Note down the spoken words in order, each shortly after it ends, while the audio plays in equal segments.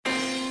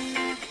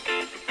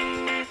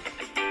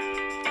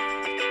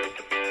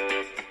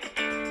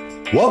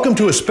Welcome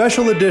to a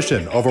special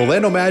edition of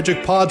Orlando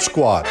Magic Pod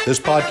Squad. This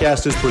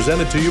podcast is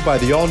presented to you by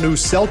the all-new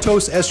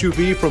Seltos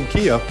SUV from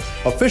Kia,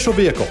 official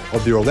vehicle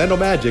of the Orlando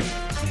Magic.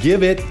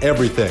 Give it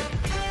everything.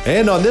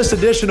 And on this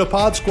edition of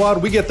Pod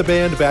Squad, we get the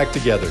band back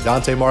together.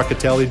 Dante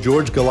Marchitelli,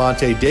 George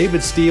Galante,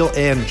 David Steele,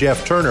 and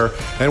Jeff Turner.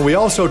 And we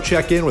also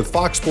check in with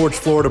Fox Sports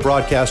Florida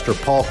broadcaster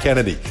Paul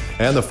Kennedy.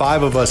 And the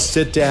five of us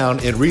sit down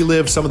and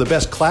relive some of the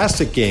best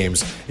classic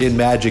games in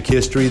Magic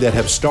history that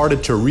have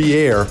started to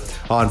re-air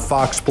on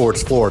Fox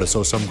Sports Florida.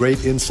 So some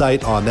great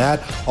insight on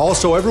that.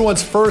 Also,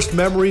 everyone's first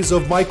memories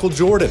of Michael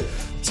Jordan.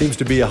 Seems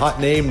to be a hot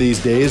name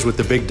these days with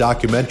the big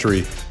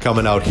documentary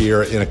coming out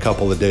here in a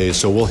couple of days.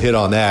 So we'll hit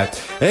on that.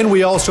 And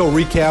we also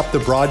recap the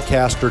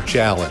Broadcaster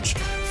Challenge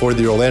for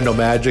the Orlando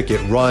Magic.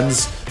 It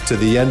runs to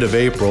the end of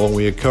April, and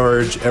we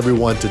encourage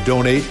everyone to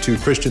donate to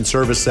Christian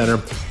Service Center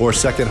or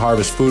Second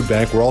Harvest Food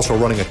Bank. We're also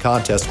running a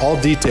contest.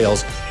 All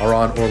details are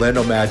on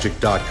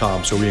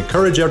orlandomagic.com. So we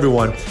encourage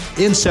everyone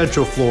in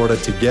Central Florida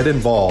to get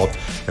involved,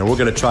 and we're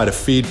going to try to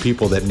feed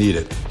people that need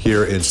it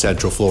here in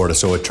Central Florida.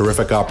 So a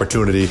terrific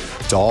opportunity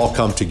to all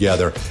come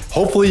together.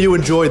 Hopefully you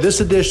enjoy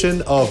this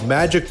edition of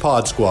Magic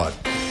Pod Squad.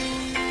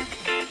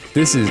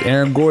 This is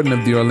Aaron Gordon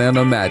of the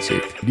Orlando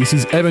Magic. This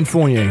is Evan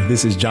Fournier.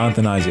 This is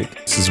Jonathan Isaac.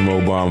 This is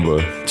Mo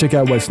Bamba. Check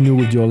out what's new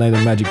with the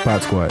Orlando Magic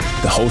Pod Squad.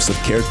 The host of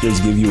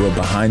characters give you a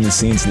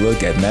behind-the-scenes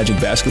look at Magic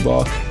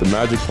basketball. The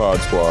Magic Pod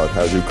Squad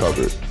has you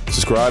covered.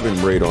 Subscribe and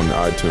rate on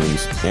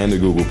iTunes and the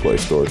Google Play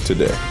Store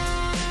today.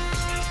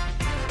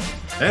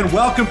 And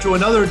welcome to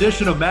another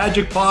edition of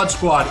Magic Pod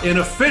Squad, an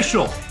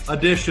official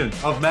edition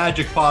of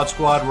Magic Pod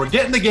Squad. We're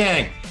getting the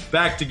gang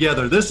back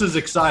together. This is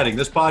exciting.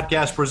 This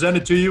podcast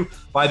presented to you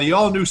by the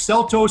all-new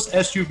Seltos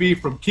SUV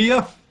from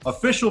Kia,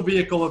 official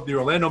vehicle of the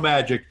Orlando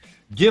Magic.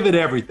 Give it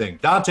everything.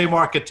 Dante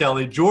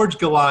Marchitelli, George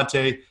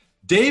Galante,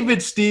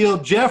 David Steele,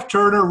 Jeff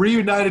Turner,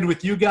 reunited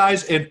with you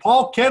guys, and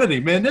Paul Kennedy.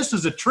 Man, this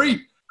is a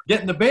treat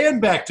getting the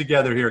band back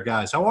together here,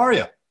 guys. How are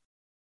you?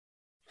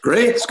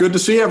 Great. It's good to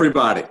see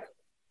everybody.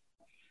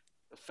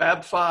 The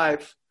Fab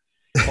Five.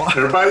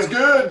 Everybody's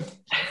good.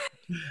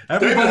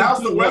 David,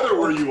 how's the weather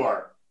where you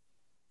are?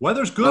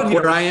 Weather's good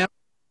here. Where I am,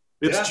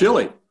 it's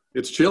chilly.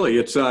 It's chilly.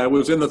 It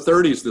was in the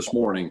 30s this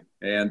morning,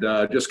 and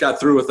just got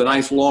through with a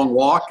nice long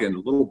walk and a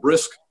little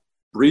brisk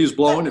breeze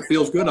blowing. It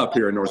feels good up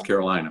here in North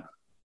Carolina.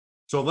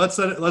 So let's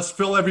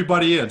fill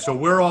everybody in. So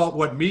we're all,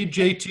 me,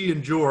 JT,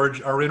 and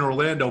George are in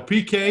Orlando.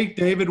 PK,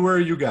 David, where are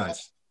you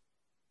guys?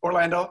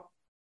 Orlando.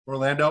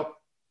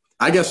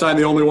 I guess I'm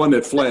the only one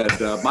that fled.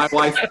 My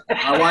wife,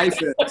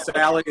 and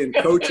Sally, and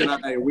Coach, and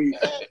I, we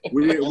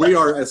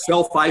are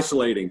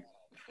self-isolating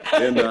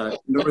in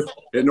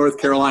North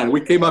Carolina.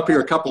 We came up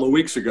here a couple of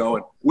weeks ago,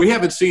 and we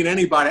haven't seen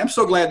anybody. I'm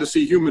so glad to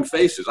see human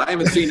faces. I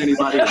haven't seen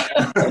anybody in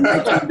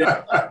 19 days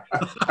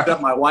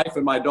except my wife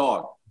and my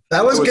dog.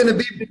 That was going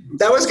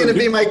to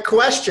be my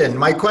question.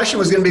 My question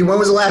was going to be, when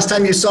was the last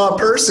time you saw a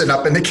person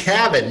up in the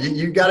cabin?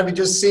 You got to be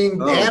just seeing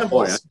animals.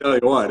 Boy, I tell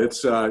you what,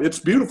 it's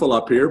beautiful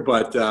up here,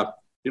 but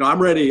I'm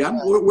ready.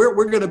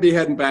 We're going to be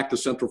heading back to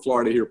Central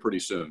Florida here pretty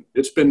soon.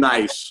 It's been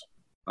nice.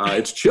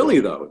 It's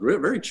chilly, though,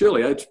 very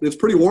chilly. It's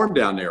pretty warm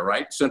down there,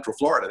 right? Central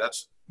Florida.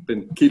 That's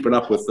been keeping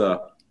up with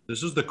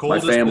this is the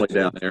coldest my family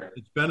down there.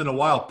 It's been in a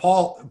while.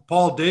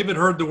 Paul, David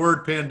heard the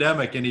word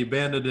pandemic, and he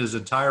abandoned his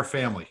entire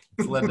family.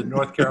 Fled to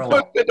North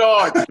Carolina. He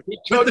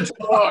took the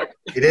dog.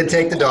 He did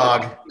take the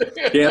dog.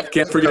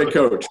 Can't forget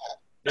Coach.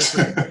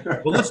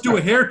 Well, let's do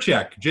a hair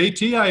check.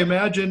 JT, I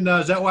imagine,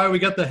 is that why we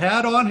got the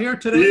hat on here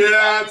today?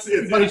 Yeah,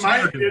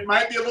 it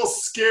might be a little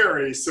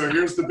scary. So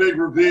here's the big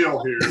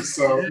reveal here.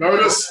 So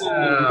notice we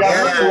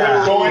got a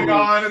little going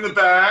on in the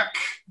back.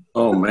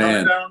 Oh,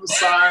 man. Down the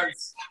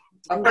sides.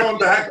 I'm going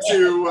back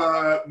to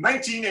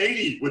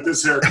 1980 with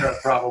this haircut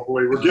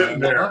probably. We're getting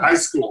there. High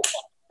school.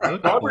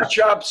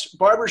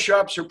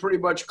 Barbershops are pretty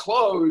much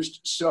closed.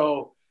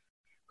 So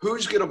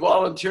who's going to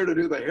volunteer to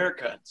do the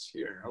haircuts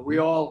here? Are we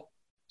all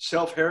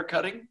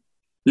self-haircutting?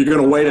 You're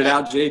going to wait it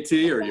out,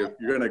 JT, or you're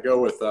going to go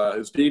with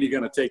is Didi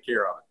going to take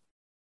care of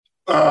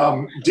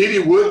it? Didi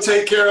would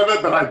take care of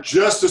it, but I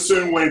just as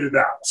soon wait it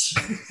out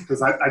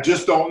because I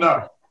just don't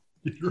know.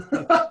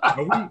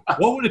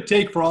 What would it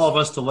take for all of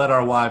us to let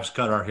our wives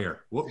cut our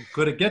hair?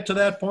 Could it get to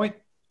that point?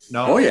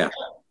 No. Oh, yeah.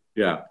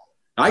 Yeah.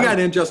 I got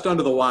in just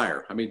under the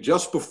wire. I mean,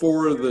 just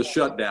before the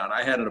shutdown,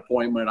 I had an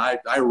appointment. I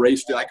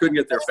raced it. I couldn't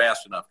get there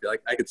fast enough.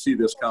 I could see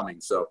this coming.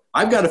 So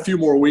I've got a few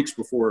more weeks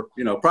before,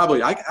 I probably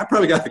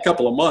got a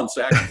couple of months,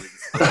 actually.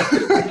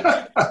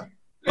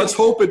 Let's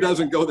hope it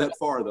doesn't go that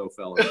far, though,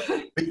 fellas.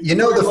 The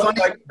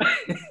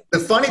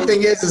funny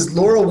thing is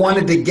Laura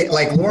wanted me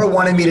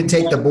to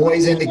take the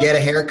boys in to get a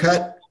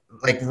haircut,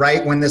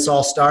 right when this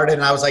all started.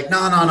 And I was like,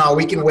 no,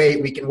 we can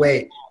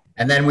wait.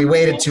 And then we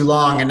waited too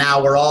long, and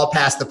now we're all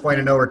past the point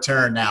of no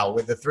return now.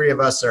 With the three of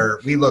us,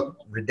 we look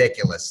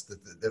ridiculous.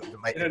 In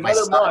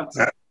another month.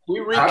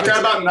 I've got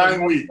about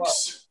 9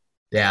 weeks.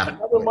 Yeah.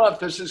 Another month,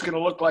 this is going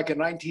to look like a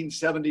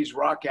 1970s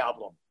rock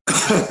album. I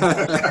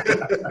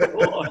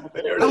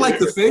like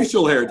the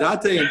facial hair.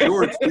 Dante and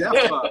George, Jeff,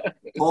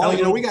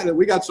 Paul,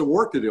 we got some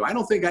work to do. I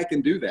don't think I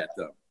can do that,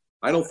 though.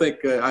 I don't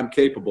think I'm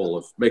capable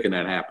of making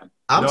that happen.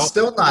 I'm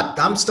still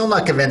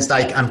not convinced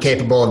I'm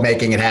capable of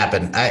making it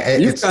happen.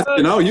 You've got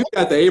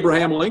the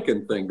Abraham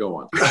Lincoln thing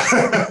going.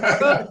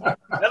 That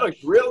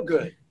looks real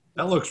good.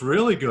 That looks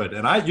really good.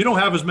 And you don't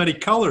have as many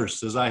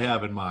colors as I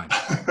have in mind.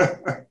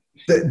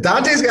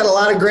 Dante's got a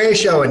lot of gray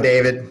showing,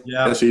 David.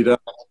 Yeah. Yes, he does.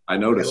 I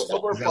noticed. A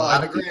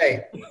lot of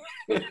gray.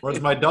 Or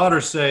as my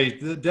daughters say,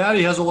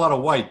 Daddy has a lot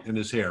of white in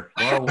his hair.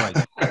 A lot of white.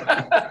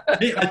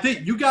 Hey, I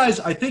think you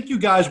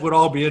guys would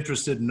all be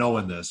interested in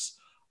knowing this.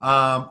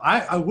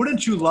 I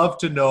wouldn't you love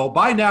to know?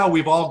 By now,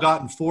 we've all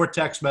gotten 4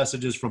 text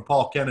messages from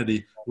Paul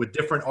Kennedy with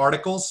different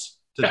articles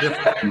to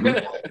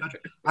different.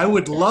 I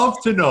would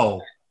love to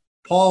know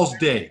Paul's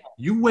day.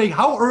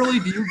 How early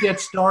do you get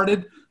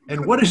started?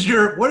 And what is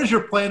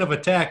your plan of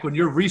attack when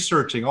you're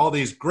researching all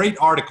these great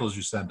articles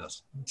you send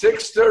us?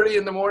 6:30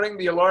 in the morning,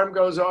 the alarm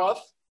goes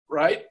off,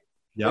 right?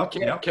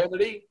 Yep.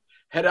 Kennedy,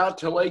 head out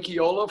to Lake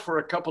Eola for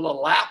a couple of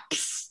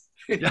laps.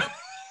 Yeah.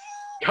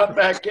 Come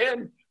back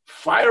in,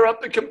 fire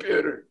up the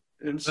computer,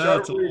 and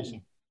start reading.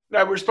 Awesome.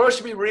 Now, we're supposed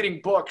to be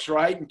reading books,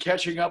 right? And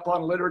catching up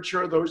on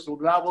literature, those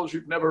novels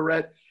you've never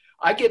read.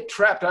 I get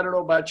trapped, I don't know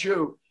about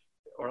you,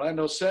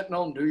 Orlando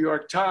Sentinel, New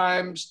York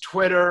Times,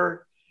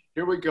 Twitter.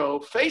 Here we go.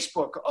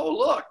 Facebook. Oh,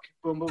 look.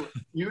 Boom, boom.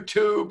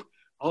 YouTube.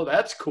 Oh,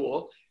 that's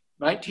cool.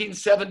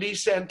 1970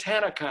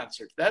 Santana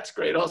concert. That's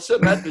great. I'll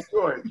send that to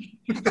George.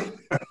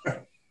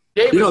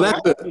 David,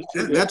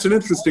 that's an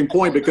interesting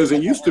point, because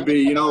it used to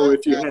be,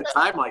 if you had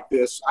time like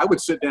this, I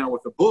would sit down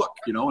with a book,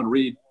 and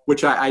read,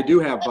 which I do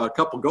have a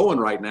couple going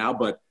right now,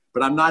 but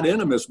I'm not in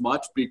them as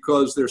much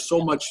because there's so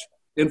much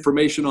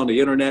information on the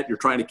internet. You're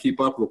trying to keep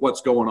up with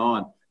what's going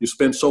on. You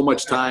spend so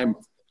much time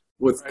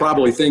with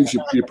probably things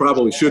you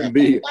probably shouldn't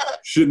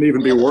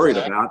even be worried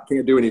about,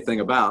 can't do anything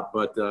about.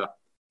 But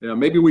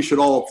maybe we should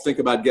all think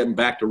about getting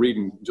back to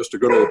reading just a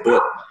good old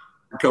book,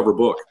 a cover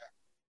book.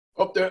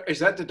 Up there, is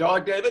that the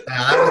dog, David?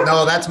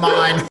 No, that's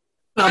mine.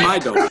 Not my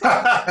dog.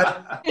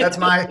 That's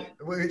my.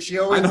 She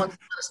always wants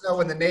to let us know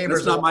when the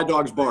neighbors. That's not my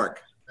dog's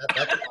bark.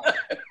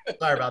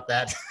 Sorry about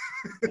that.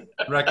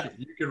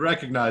 You can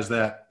recognize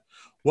that.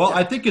 Well,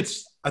 I think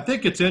it's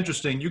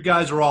interesting. You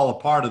guys are all a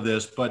part of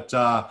this, but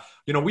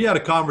we had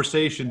a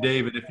conversation,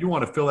 David, if you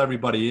want to fill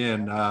everybody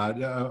in,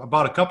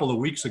 about a couple of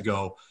weeks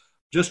ago,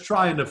 just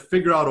trying to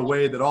figure out a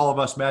way that all of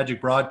us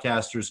Magic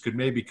broadcasters could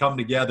maybe come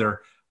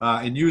together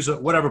and use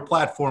whatever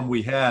platform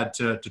we had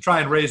to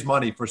try and raise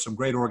money for some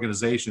great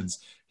organizations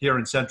here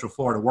in Central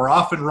Florida. We're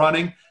off and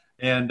running,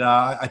 and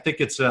I think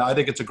it's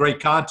a great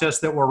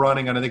contest that we're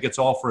running, and I think it's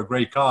all for a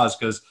great cause,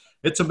 because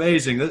it's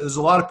amazing. There's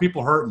a lot of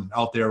people hurting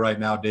out there right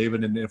now,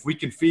 David, and if we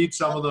can feed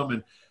some of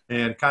them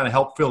and kind of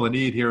help fill a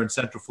need here in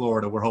Central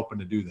Florida, we're hoping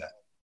to do that.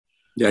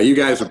 Yeah, you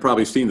guys have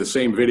probably seen the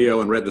same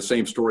video and read the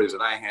same stories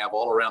that I have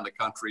all around the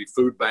country.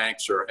 Food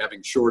banks are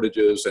having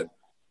shortages,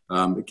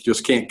 and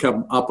just can't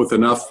come up with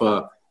enough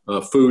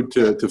food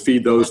to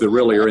feed those that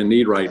really are in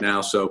need right now.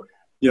 So,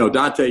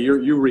 Dante,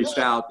 you reached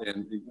out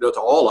and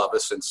to all of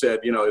us and said,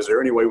 is there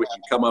any way we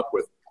can come up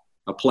with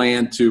a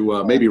plan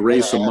to maybe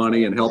raise some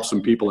money and help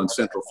some people in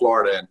Central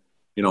Florida?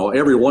 And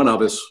every one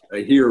of us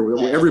here,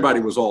 everybody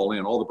was all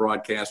in. All the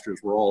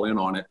broadcasters were all in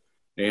on it.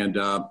 And,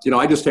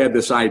 I just had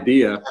this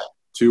idea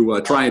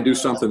to try and do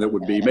something that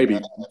would be maybe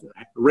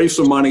raise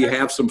some money,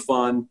 have some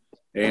fun,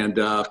 and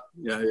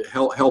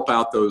help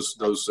out those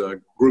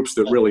groups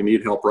that really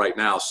need help right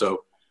now.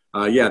 So,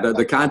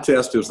 the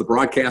contest is the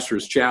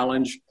Broadcasters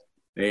Challenge.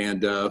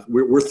 And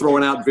we're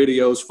throwing out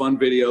fun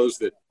videos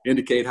that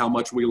indicate how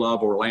much we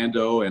love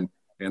Orlando and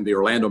the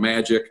Orlando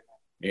Magic.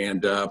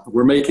 And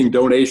we're making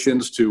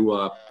donations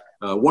to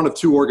one of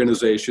 2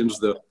 organizations,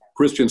 the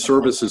Christian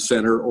Services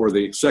Center or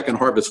the Second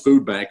Harvest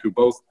Food Bank, who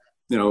both,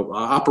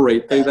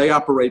 operate. They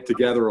operate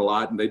together a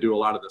lot, and they do a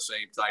lot of the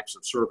same types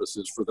of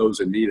services for those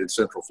in need in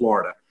Central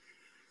Florida.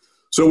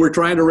 So we're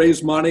trying to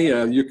raise money.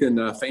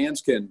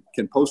 Fans can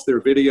post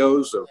their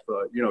videos of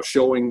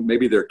showing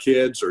maybe their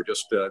kids, or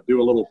just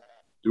do a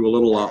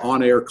little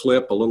on-air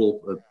clip, a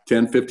little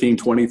 10, 15,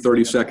 20,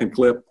 30-second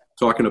clip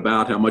talking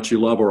about how much you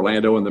love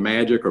Orlando and the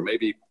Magic, or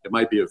maybe it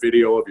might be a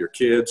video of your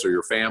kids or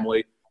your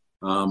family,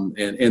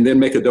 and then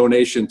make a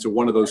donation to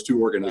one of those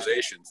 2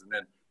 organizations. And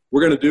then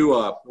we're going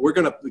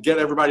to get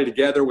everybody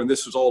together when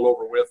this is all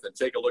over with and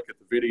take a look at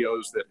the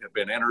videos that have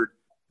been entered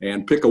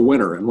and pick a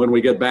winner. And when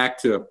we get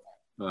back to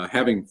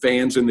having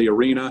fans in the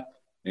arena,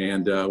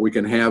 and we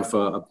can have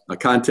a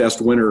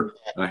contest winner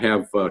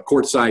have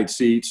courtside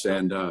seats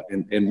and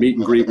meet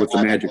and greet with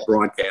the Magic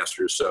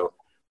broadcasters. So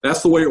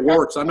that's the way it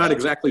works. I'm not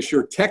exactly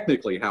sure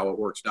technically how it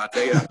works,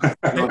 Dante.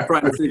 I'm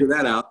trying to figure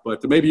that out,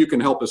 but maybe you can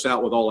help us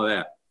out with all of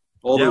that.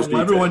 All those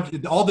details.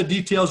 Everyone, all the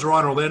details are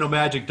on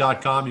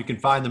OrlandoMagic.com. You can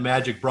find the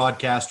Magic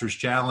Broadcasters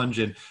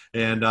Challenge.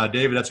 And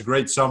David, that's a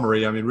great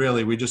summary. I mean,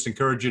 really, we just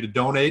encourage you to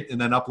donate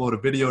and then upload a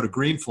video to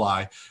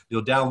Greenfly.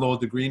 You'll download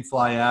the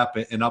Greenfly app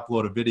and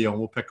upload a video, and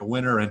we'll pick a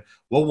winner, and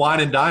we'll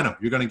wine and dine them.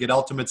 You're going to get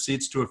ultimate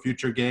seats to a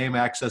future game,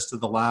 access to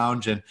the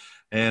lounge, and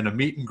a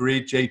meet and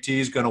greet. JT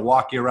is going to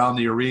walk you around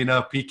the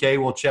arena. PK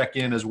will check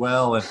in as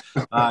well, and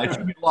it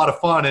should be a lot of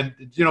fun. And,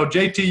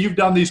 JT, you've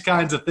done these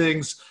kinds of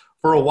things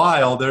for a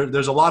while.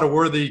 There's a lot of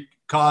worthy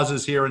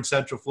causes here in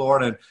Central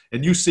Florida,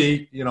 and you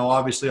see,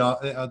 obviously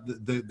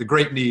the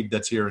great need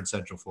that's here in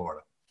Central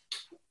Florida.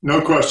 No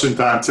question,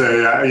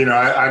 Dante.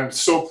 I'm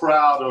so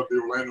proud of the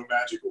Orlando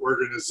Magic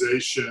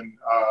organization.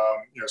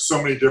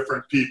 So many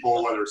different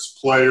people, whether it's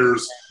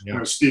players.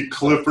 Steve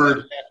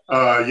Clifford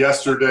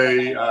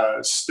yesterday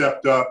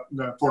stepped up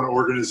for an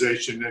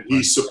organization that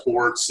he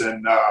supports,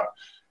 and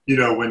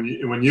when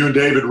you and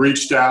David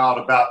reached out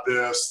about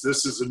this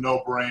is a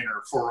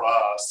no-brainer for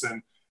us.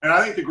 And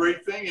I think the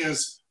great thing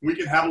is we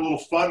can have a little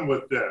fun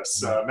with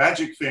this.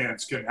 Magic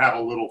fans can have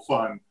a little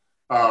fun.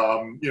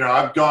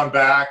 I've gone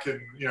back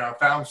and,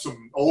 found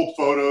some old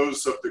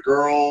photos of the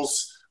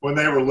girls when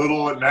they were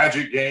little at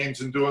Magic games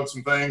and doing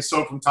some things.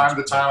 So from time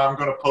to time, I'm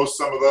going to post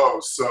some of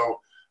those. So,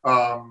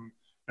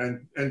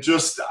 and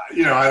just,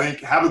 I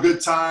think have a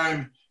good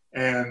time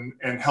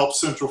and help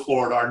Central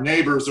Florida. Our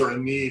neighbors are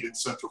in need in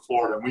Central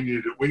Florida, and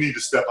we need to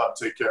step up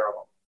and take care of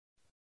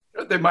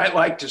them. They might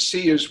like to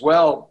see as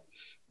well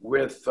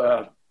with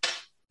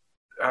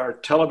our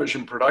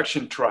television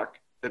production truck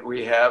that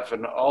we have,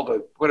 and all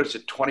the,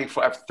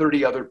 25,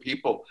 30 other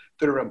people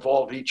that are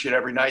involved each and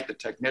every night, the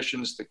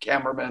technicians, the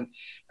cameramen,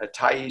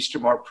 Ty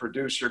Easton, our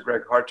producer,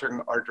 Greg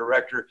Hartung, our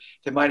director.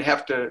 They might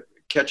have to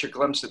catch a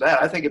glimpse of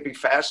that. I think it'd be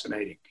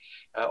fascinating.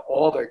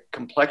 All the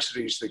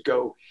complexities that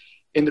go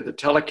into the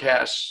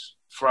telecasts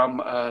from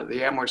the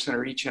Amway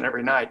Center each and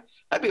every night.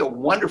 That'd be a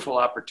wonderful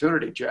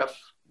opportunity, Jeff,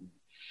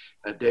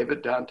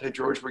 David, Dante,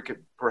 George. We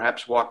could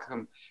perhaps walk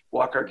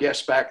our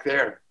guests back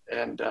there,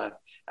 and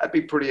that'd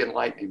be pretty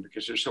enlightening,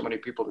 because there's so many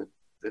people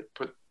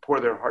that pour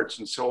their hearts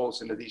and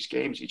souls into these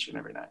games each and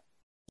every night.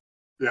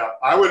 Yeah,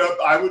 I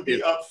would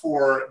be up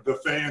for the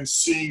fans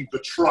seeing the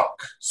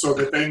truck so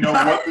that they know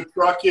what the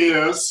truck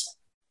is.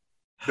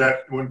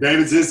 That when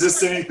David says, "Is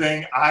this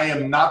anything?" I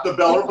am not the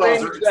bell or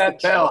buzzer. Who rings that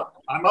bell?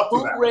 I'm up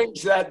for that. Who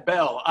rings that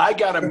bell? I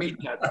got to meet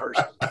that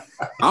person.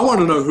 I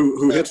want to know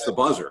who hits the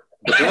buzzer.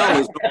 The bell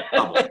is no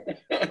problem.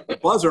 The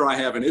buzzer I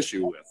have an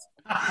issue with.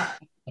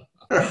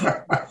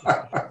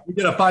 We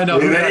got to find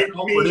out who that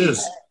culprit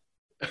is.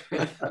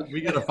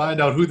 We got to find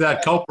out who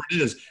that culprit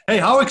is. Hey,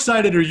 how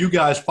excited are you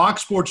guys?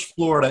 Fox Sports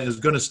Florida is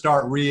going to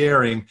start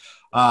re-airing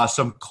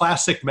some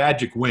classic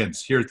Magic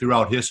wins here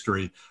throughout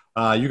history.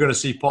 You're going to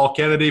see Paul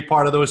Kennedy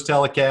part of those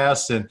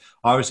telecasts, and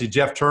obviously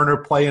Jeff Turner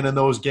playing in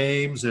those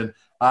games. And,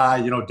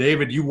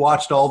 David, you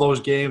watched all those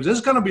games. This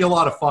is going to be a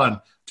lot of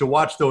fun to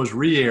watch those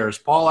re-airs.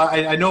 Paul,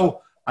 I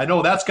know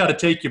that's got to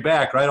take you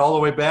back, right? All the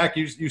way back.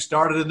 You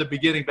started in the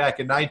beginning back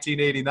in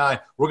 1989.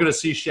 We're going to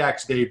see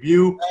Shaq's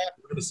debut.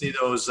 We're going to see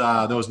those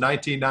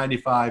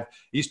 1995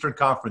 Eastern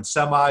Conference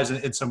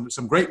semis and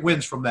some great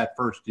wins from that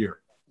first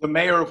year. The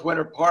mayor of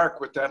Winter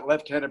Park with that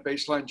left-handed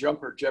baseline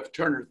jumper, Jeff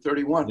Turner,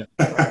 31.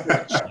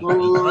 Yeah.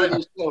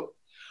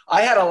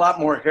 I had a lot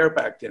more hair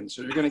back then,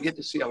 so you're going to get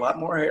to see a lot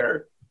more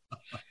hair.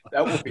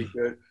 That will be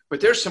good. But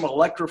there's some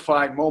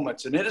electrifying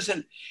moments, and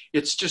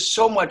it's just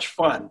so much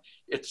fun.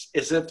 It's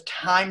as if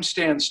time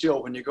stands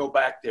still when you go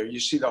back there.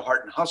 You see the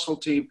Heart and Hustle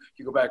team.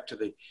 You go back to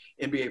the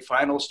NBA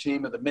Finals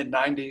team of the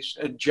mid-'90s.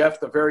 And, Jeff,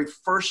 the very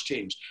first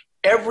teams.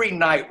 Every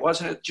night,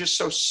 wasn't it just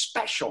so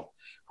special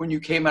when you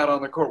came out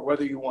on the court,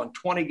 whether you won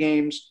 20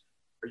 games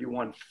or you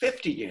won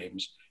 50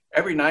 games?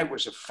 Every night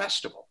was a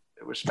festival.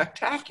 It was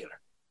spectacular.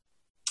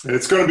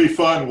 It's going to be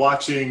fun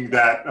watching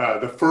that.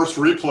 The first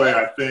replay,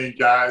 I think,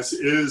 guys,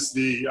 is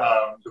the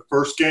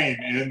first game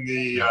in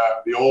the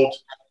old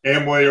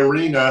Amway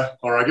Arena,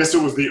 or I guess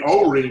it was the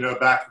O-Arena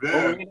back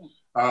then.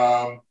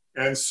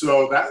 And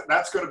so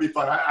that's going to be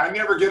fun. I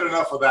never get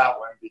enough of that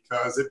one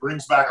because it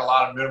brings back a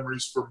lot of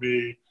memories for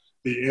me,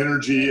 the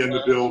energy in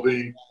the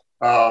building.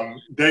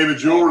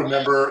 David, you'll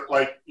remember,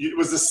 it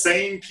was the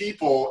same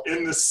people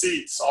in the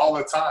seats all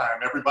the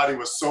time. Everybody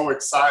was so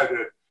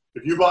excited.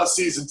 If you bought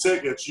season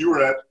tickets, you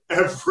were at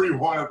every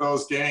one of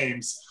those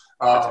games.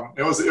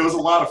 It was a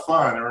lot of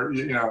fun. Or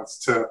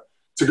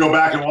to go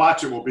back and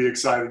watch it will be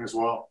exciting as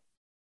well.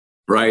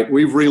 Right.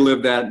 We've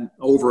relived that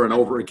over and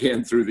over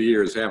again through the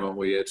years, haven't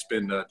we? It's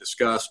been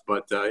discussed,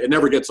 but it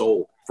never gets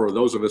old for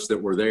those of us that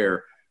were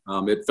there.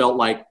 It felt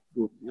like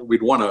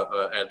we'd won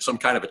some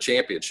kind of a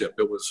championship.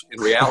 It was,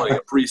 in reality,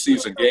 a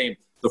preseason game,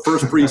 the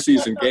first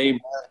preseason game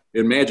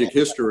in Magic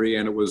history,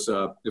 and it was,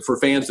 for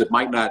fans that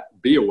might not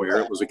be aware,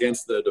 it was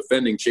against the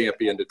defending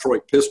champion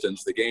Detroit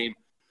Pistons, the game.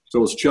 So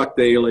it was Chuck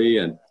Daly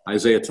and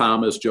Isaiah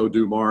Thomas, Joe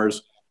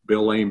Dumars,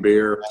 Bill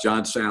Laimbeer,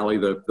 John Sally,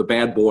 the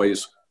bad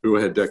boys who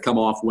had come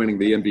off winning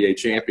the NBA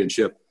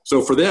championship.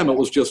 So for them, it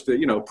was just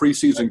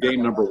preseason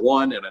game number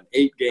one and an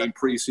 8-game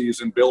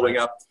preseason building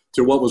up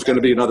to what was going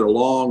to be another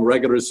long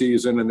regular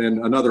season and then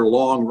another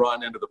long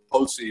run into the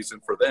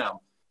postseason for them.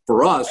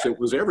 For us, it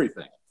was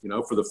everything.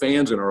 For the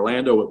fans in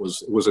Orlando, it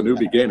was a new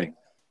beginning.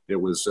 It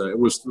was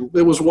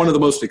one of the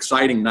most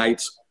exciting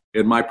nights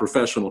in my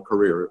professional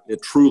career.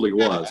 It truly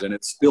was, and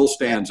it still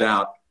stands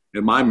out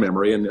in my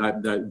memory.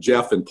 And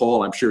Jeff and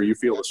Paul, I'm sure you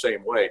feel the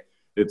same way.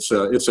 It's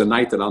a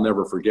night that I'll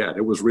never forget.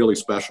 It was really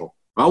special.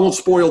 I won't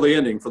spoil the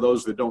ending for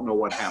those that don't know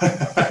what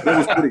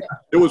happened.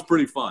 It was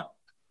pretty fun.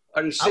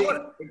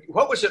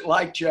 What was it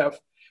like, Jeff,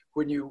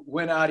 when you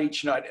went out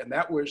each night, and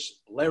that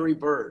was Larry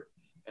Bird,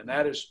 and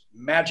that is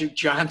Magic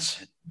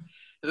Johnson?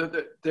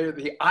 They're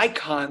the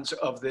icons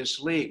of this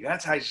league.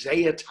 That's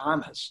Isaiah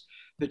Thomas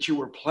that you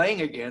were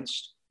playing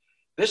against.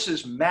 This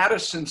is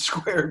Madison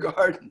Square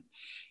Garden.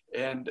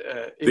 And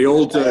the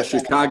old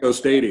Chicago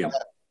Stadium.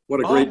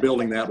 What a great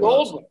building that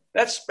was.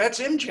 That's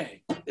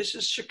MJ. This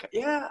is Chicago.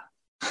 Yeah.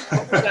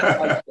 What was that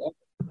like?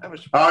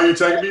 Oh, you're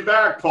taking me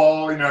back,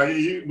 Paul.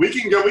 We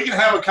can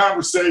have a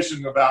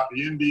conversation about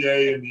the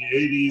NBA in the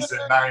 80s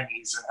and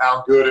 90s and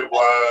how good it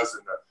was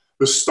and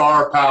the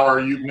star power.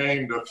 You've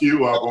named a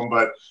few of them,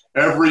 but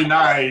every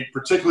night,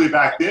 particularly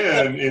back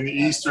then in the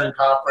Eastern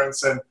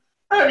Conference, and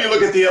you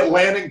look at the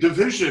Atlantic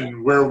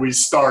Division where we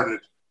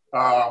started.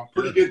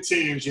 Pretty good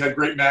teams. You had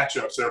great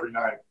matchups every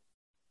night.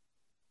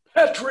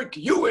 Patrick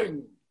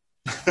Ewing.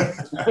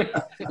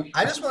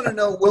 I just want to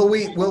know, will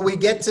we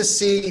get to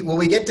see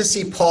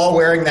Paul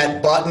wearing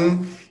that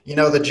button,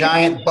 the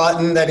giant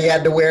button that he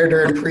had to wear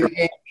during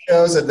pregame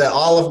shows at the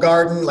Olive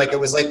Garden? Like it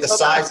was like the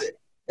size,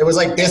 it was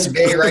like this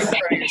big right in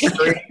front of your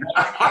screen.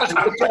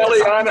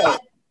 Hospitaliano.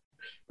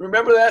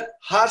 Remember that?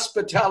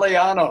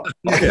 Hospitaliano.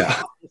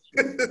 Yeah.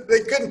 They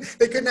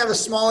couldn't have a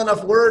small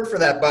enough word for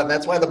that button.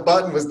 That's why the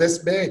button was this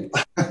big.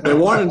 They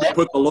wanted to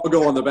put the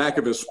logo on the back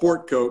of his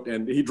sport coat,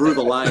 and he drew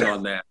the line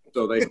on that.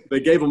 So they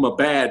gave him a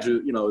badge,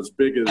 as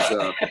big as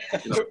a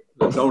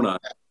donut.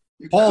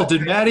 Paul,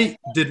 did Matty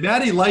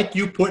like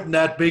you putting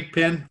that big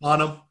pin on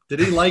him?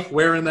 Did he like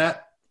wearing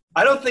that?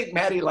 I don't think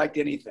Matty liked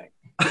anything.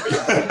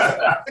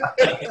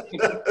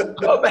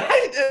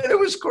 It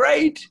was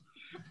great.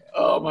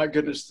 Oh my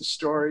goodness, the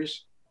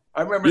stories.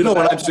 I remember.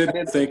 What I'm sitting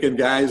here thinking,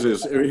 guys,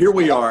 is here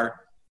we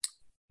are.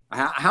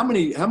 How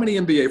many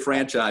NBA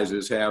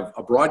franchises have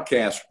a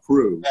broadcast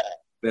crew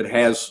that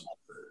has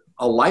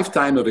a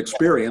lifetime of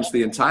experience,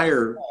 the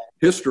entire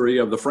history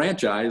of the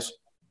franchise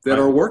that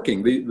are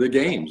working the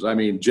games? I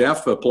mean,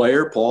 Jeff, a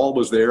player, Paul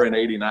was there in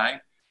 '89.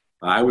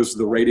 I was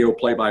the radio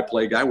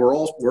play-by-play guy. We're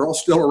all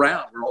still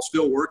around. We're all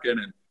still working,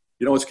 and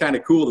it's kind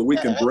of cool that we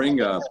can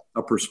bring a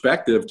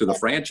perspective to the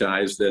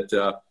franchise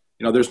that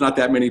there's not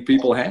that many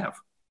people have,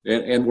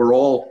 and we're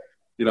all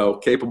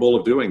capable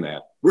of doing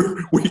that.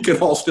 We can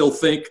all still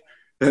think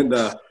and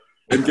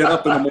get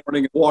up in the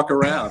morning and walk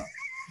around.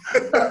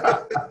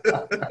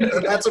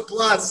 That's a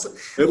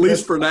plus. At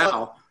least for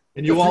now.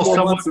 And you all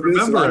somewhat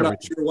remember I'm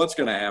not sure what's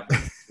going to happen.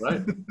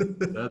 Right.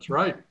 That's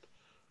right.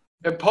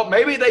 And Paul,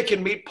 maybe they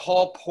can meet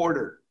Paul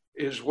Porter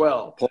as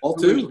well. Paul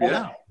too,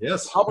 yeah.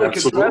 Yes. Public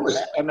address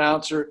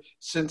announcer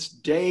since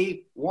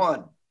day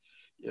one.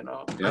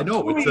 I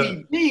know.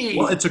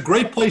 It's a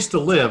great place to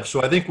live,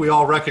 so I think we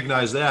all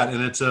recognize that.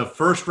 And it's a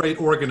first-rate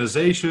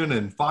organization,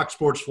 and Fox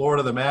Sports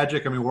Florida, the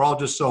Magic. I mean, we're all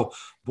just so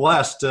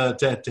blessed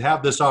to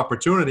have this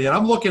opportunity. And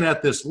I'm looking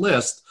at this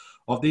list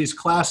of these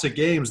classic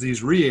games,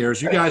 these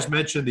re-airs. You guys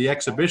mentioned the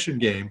exhibition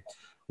game.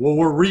 Well,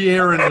 we're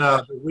re-airing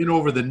the win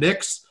over the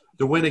Knicks,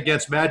 the win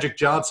against Magic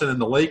Johnson and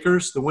the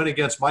Lakers, the win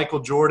against Michael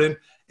Jordan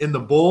in the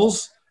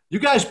Bulls. You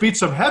guys beat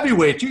some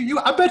heavyweights.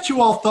 I bet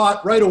you all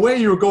thought right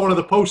away you were going to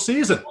the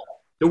postseason.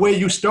 The way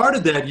you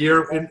started that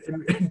year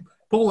and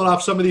pulling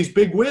off some of these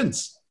big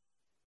wins.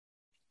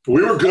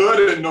 We were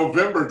good in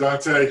November,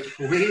 Dante.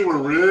 We were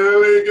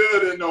really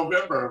good in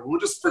November. We'll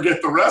just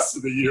forget the rest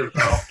of the year,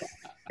 though.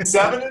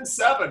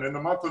 7-7 in the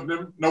month of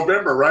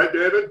November, right,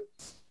 David?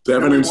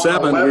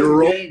 7-7. We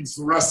were games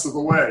the rest of the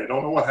way.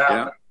 Don't know what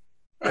happened.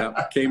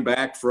 Yeah. Came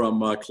back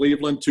from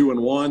Cleveland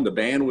 2-1. The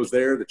band was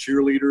there, the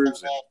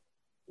cheerleaders.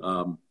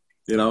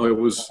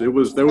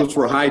 Those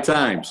were high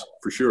times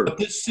for sure. But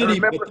this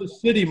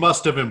city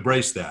must have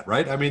embraced that,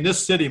 right? I mean,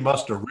 this city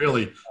must have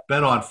really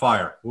been on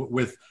fire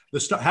with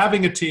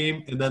having a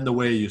team and then the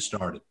way you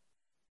started.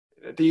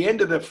 At the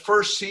end of the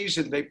first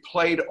season, they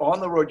played on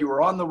the road. You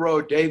were on the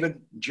road,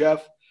 David,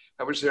 Jeff.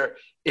 I was there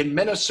in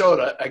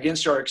Minnesota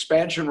against our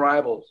expansion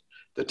rivals,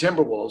 the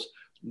Timberwolves.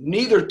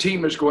 Neither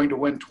team is going to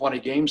win 20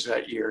 games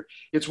that year.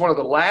 It's one of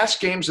the last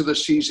games of the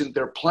season.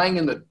 They're playing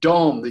in the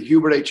Dome, the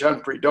Hubert H.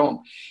 Humphrey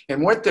Dome,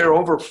 and went there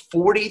over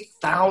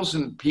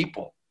 40,000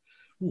 people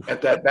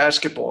at that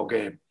basketball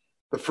game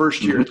the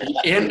first year, at the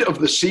end of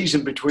the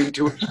season between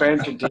two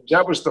expansion teams.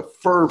 That was the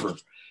fervor.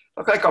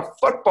 Looked like a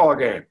football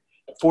game.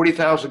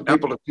 40,000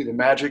 people to see the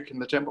Magic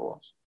and the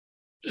Timberwolves.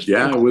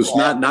 It was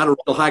not a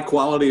real high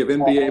quality of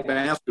NBA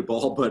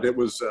basketball, but it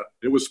was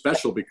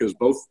special because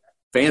both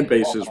fan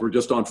bases were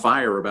just on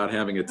fire about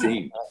having a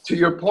team. To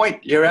your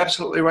point, you're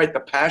absolutely right. The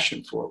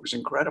passion for it was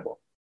incredible.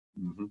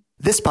 Mm-hmm.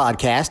 This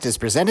podcast is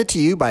presented to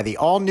you by the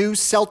all-new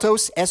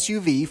Seltos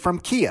SUV from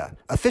Kia,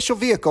 official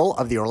vehicle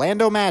of the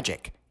Orlando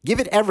Magic. Give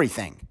it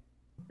everything.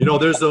 You know,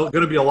 there's going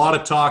to be a lot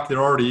of talk, there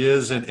already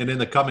is, and in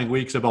the coming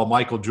weeks about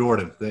Michael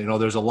Jordan. You know,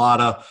 there's a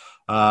lot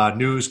of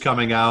news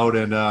coming out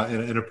and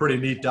a pretty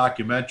neat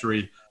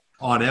documentary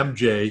on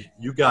MJ.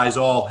 You guys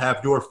all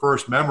have your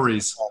first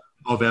memories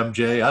of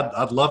MJ.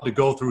 I'd love to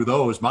go through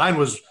those. Mine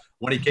was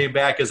when he came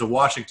back as a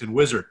Washington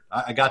Wizard.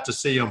 I got to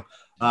see him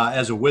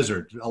as a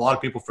Wizard. A lot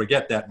of people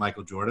forget that,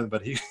 Michael Jordan,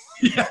 but he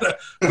had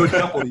a good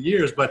couple of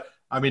years. But,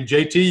 I mean,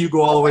 JT, you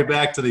go all the way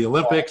back to the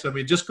Olympics. I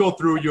mean, just go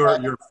through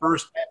your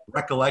first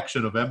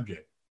recollection of MJ.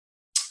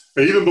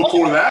 Even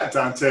before that,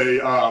 Dante,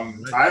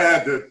 I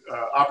had the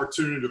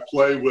opportunity to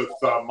play with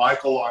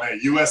Michael on a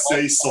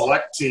USA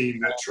select team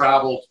that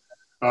traveled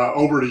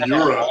over to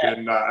Europe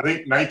in, I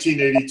think,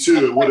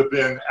 1982. It would have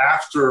been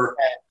after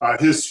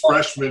his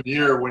freshman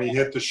year when he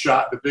hit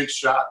the big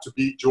shot to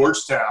beat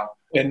Georgetown.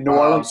 In New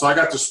Orleans. So I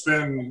got to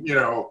spend,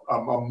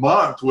 a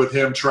month with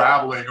him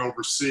traveling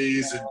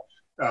overseas.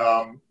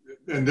 And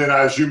then,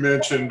 as you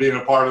mentioned, being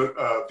a part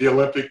of the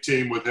Olympic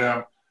team with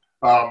him.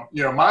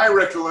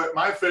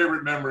 My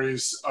favorite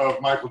memories of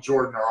Michael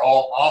Jordan are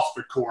all off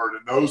the court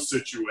in those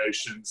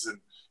situations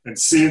and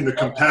seeing the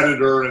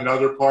competitor and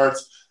other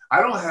parts.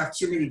 I don't have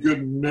too many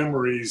good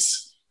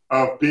memories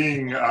of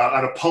being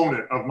an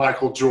opponent of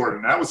Michael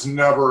Jordan. That was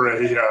never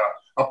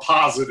a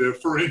positive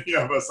for any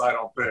of us, I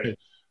don't think.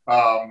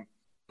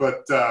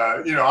 But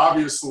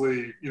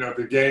obviously,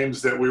 the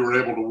games that we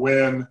were able to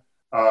win,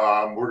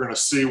 we're going to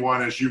see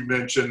one, as you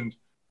mentioned,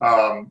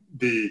 in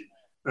the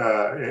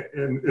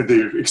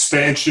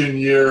expansion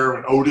year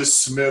when Otis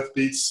Smith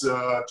beats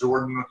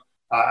Jordan,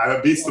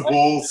 beats the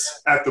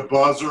Bulls at the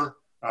buzzer.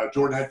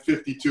 Jordan had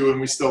 52, and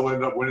we still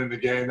ended up winning the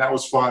game. That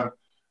was fun.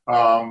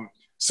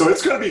 So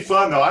it's going to be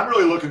fun, though. I'm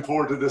really looking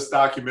forward to this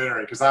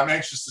documentary because I'm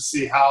anxious to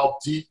see how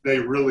deep they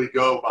really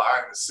go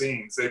behind the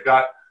scenes. They've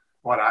got,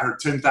 I heard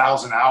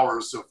 10,000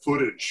 hours of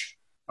footage,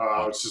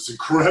 which is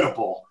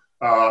incredible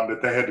that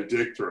they had to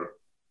dig through.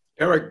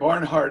 Eric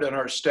Barnhart and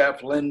our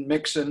staff, Lynn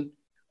Mixon,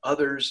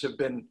 others have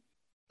been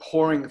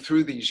pouring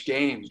through these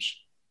games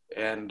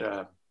and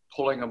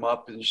pulling them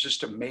up, and it's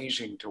just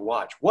amazing to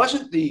watch.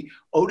 Wasn't the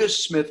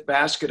Otis Smith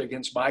basket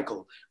against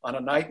Michael on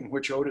a night in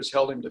which Otis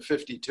held him to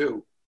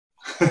 52?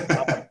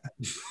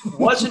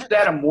 Wasn't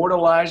that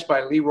immortalized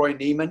by Leroy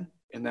Neiman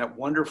in that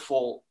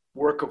wonderful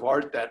work of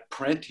art, that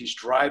print? He's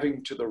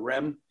driving to the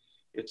rim.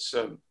 It's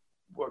a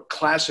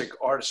classic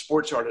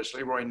sports artist,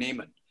 Leroy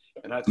Neiman.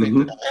 And I think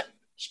that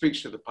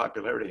speaks to the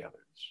popularity of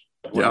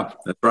it. Yeah,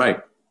 that's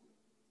right.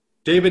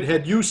 David,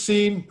 had you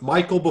seen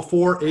Michael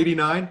before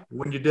 '89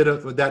 when you did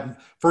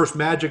that first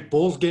Magic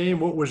Bulls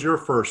game? What was your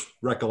first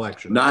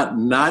recollection?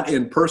 Not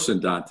in person,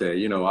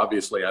 Dante.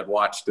 Obviously I'd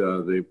watched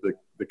the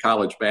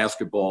college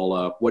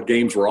basketball, what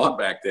games were on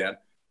back then,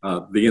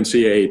 the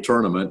NCAA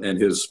tournament,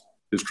 and his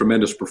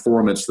tremendous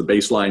performance, the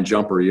baseline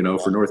jumper,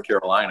 for North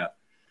Carolina.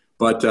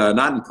 But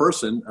not in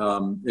person.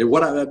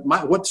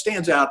 What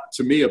stands out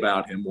to me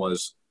about him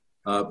was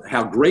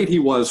how great he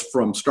was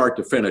from start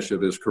to finish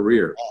of his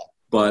career.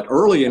 But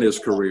early in his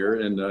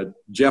career, and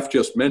Jeff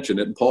just mentioned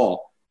it, and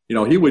Paul,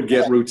 he would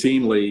get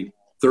routinely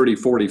 30,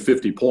 40,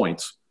 50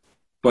 points.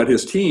 But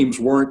his teams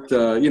weren't,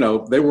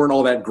 they weren't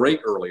all that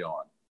great early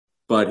on.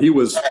 But he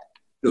was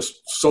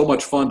just so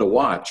much fun to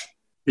watch.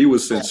 He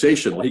was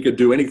sensational. He could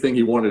do anything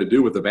he wanted to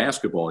do with the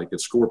basketball. He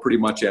could score pretty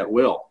much at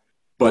will.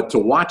 But to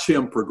watch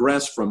him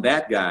progress from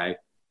that guy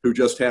who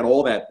just had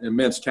all that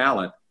immense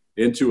talent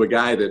into a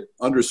guy that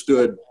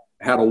understood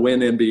how to win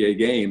NBA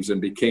games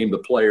and became the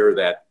player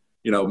that,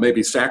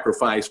 maybe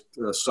sacrificed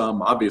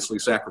obviously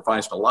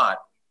sacrificed a lot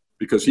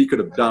because he could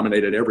have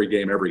dominated every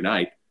game every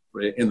night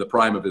in the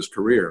prime of his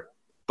career.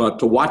 But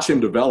to watch him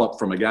develop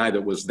from a guy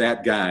that was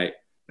that guy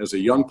as a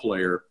young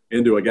player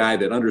into a guy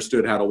that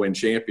understood how to win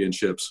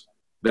championships,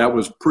 that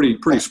was pretty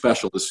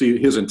special to see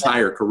his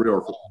entire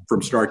career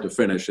from start to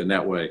finish in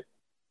that way.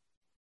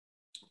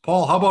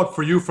 Paul, how about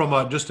for you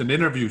from just an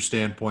interview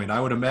standpoint?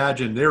 I would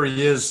imagine there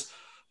he is,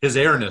 his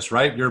airness,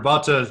 right? You're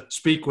about to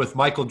speak with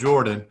Michael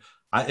Jordan.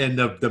 And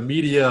the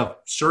media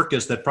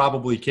circus that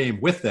probably came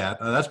with that,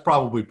 that's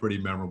probably pretty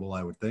memorable,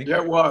 I would think.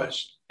 Yeah, it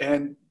was.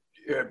 And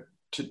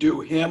to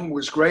do him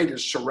was great.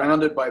 He's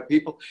surrounded by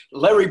people.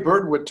 Larry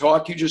Bird would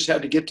talk. You just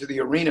had to get to the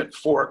arena at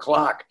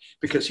 4:00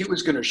 because he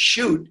was going to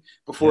shoot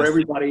before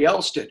everybody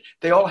else did.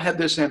 They all had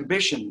this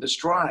ambition, this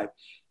drive.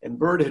 And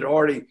Bird had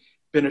already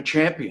been a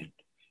champion.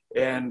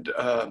 And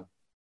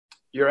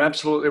you're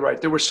absolutely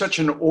right. There was such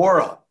an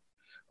aura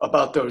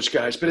about those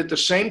guys. But at the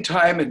same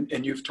time,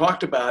 and you've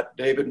talked about,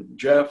 David and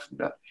Jeff,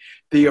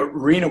 the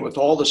arena with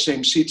all the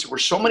same seats, there were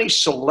so many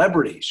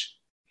celebrities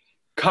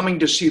coming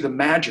to see the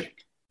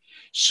Magic.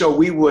 So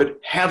we would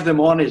have them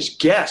on as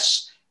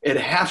guests at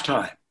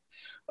halftime.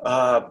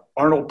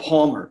 Arnold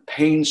Palmer,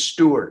 Payne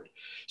Stewart,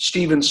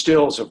 Stephen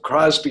Stills of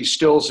Crosby,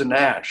 Stills and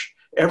Nash.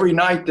 Every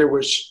night there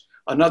was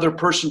another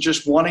person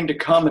just wanting to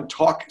come and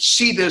talk,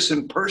 see this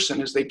in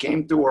person as they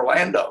came through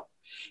Orlando.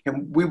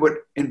 And we would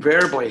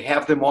invariably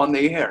have them on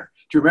the air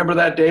Do you remember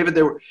that, David?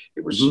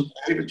 It was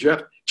David,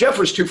 Jeff. Jeff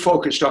was too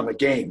focused on the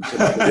game.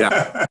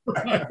 Yeah.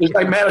 It's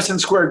like Madison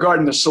Square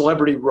Garden, the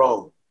Celebrity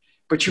Row.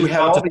 But you had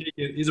all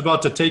he's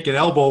about to take an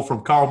elbow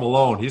from Karl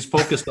Malone. He's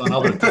focused on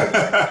other things.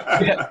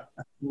 Yeah.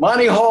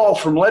 Monty Hall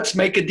from Let's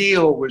Make a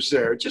Deal was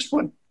there. It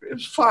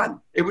was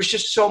fun. It was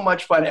just so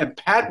much fun. And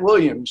Pat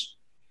Williams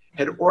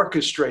had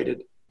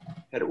orchestrated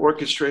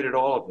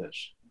all of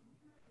this.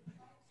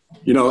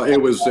 You know,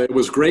 it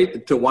was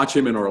great to watch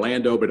him in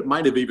Orlando, but it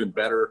might have been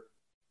better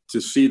to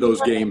see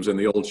those games in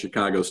the old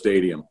Chicago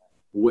Stadium.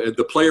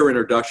 The player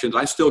introductions,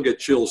 I still get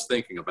chills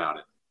thinking about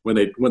it.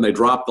 When they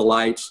dropped the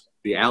lights,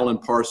 the Alan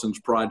Parsons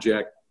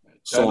Project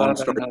song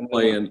started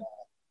playing,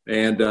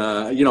 and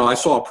you know, I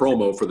saw a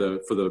promo for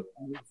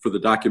the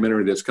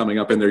documentary that's coming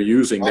up, and they're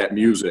using that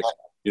music,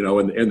 you know,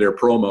 in their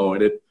promo,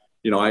 and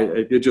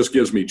it just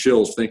gives me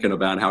chills thinking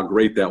about how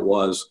great that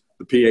was.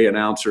 The PA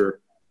announcer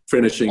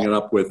finishing it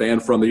up with,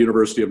 and from the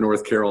University of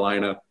North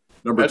Carolina,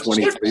 number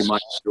 23, Michael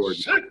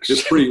Jordan.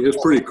 It's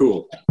pretty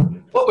cool.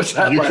 What was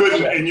that?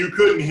 You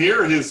couldn't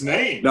hear his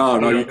name.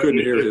 No, you couldn't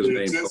hear his name.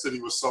 The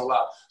intensity was so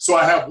loud. So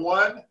I have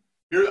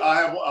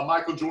a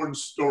Michael Jordan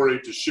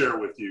story to share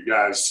with you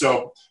guys.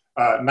 So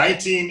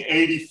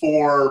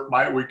 1984,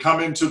 we come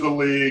into the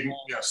league,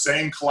 you know,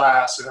 same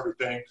class and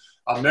everything.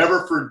 I'll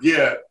never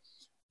forget,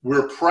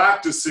 we're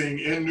practicing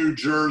in New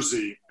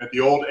Jersey at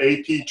the old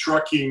AP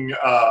trucking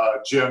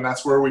gym.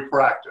 That's where we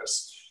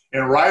practice.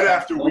 And right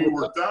after we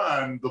were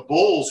done, the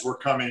Bulls were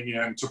coming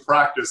in to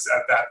practice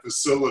at that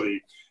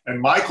facility. And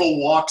Michael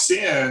walks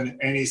in,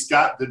 and he's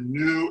got the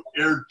new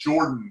Air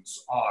Jordans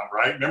on,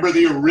 right? Remember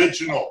the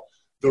original,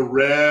 the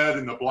red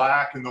and the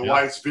black and the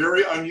white. It's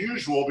very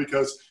unusual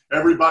because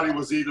everybody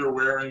was either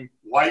wearing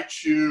white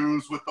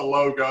shoes with the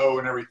logo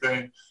and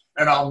everything.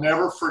 And I'll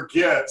never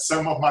forget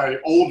some of my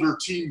older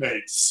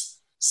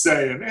teammates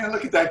saying, man,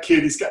 look at that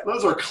kid.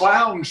 Those are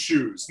clown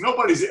shoes.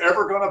 Nobody's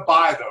ever going to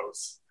buy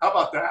those. How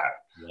about that?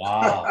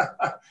 Wow.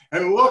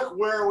 And look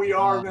where we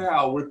are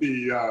now with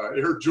the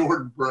Air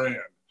Jordan brand.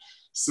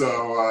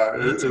 So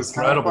it's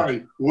incredible. Kind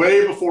of funny.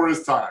 Way before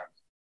his time.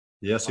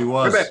 Yes, he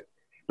was.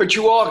 But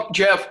you all,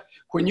 Jeff,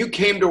 when you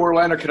came to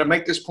Orlando, can I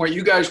make this point?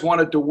 You guys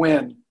wanted to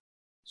win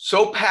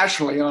so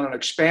passionately on an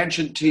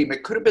expansion team.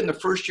 It could have been the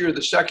first year or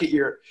the second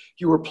year.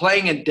 You were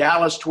playing in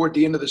Dallas toward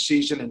the end of the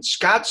season, and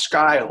Scott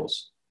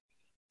Skiles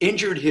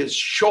injured his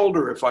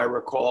shoulder, if I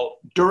recall,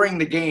 during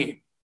the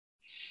game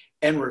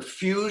and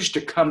refused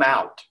to come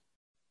out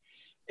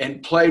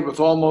and played with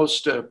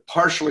almost a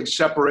partially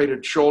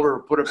separated shoulder,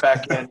 put it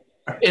back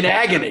in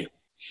agony,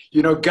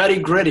 you know, gutty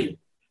gritty.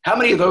 How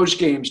many of those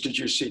games did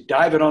you see?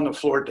 Dive it on the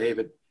floor,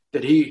 David,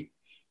 that he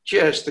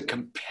just the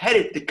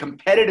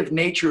competitive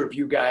nature of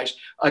you guys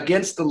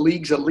against the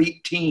league's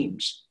elite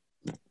teams.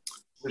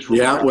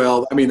 Yeah,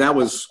 well, I mean, that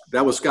was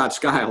Scott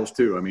Skiles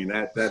too. I mean,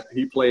 that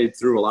he played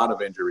through a lot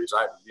of injuries.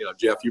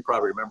 Jeff, you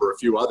probably remember a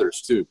few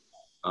others too.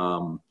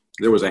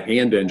 There was a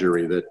hand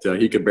injury that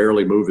he could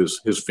barely move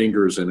his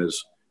fingers and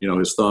his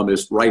thumb.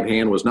 His right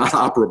hand was not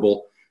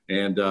operable,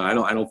 and I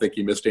don't think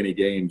he missed any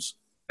games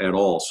at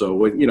all.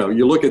 So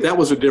you look at that,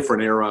 was a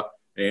different era,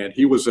 and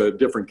he was a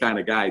different kind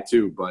of guy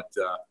too.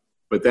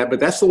 But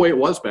that's the way it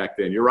was back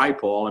then. You're right,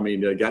 Paul. I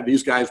mean,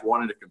 these guys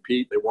wanted to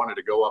compete. They wanted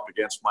to go up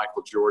against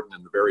Michael Jordan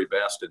and the very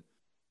best,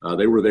 and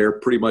they were there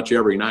pretty much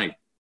every night.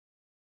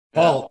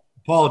 Paul,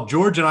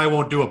 George and I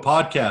won't do a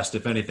podcast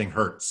if anything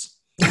hurts.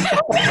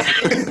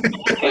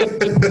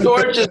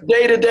 George is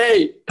day to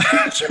day.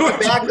 My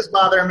back was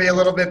bothering me a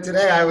little bit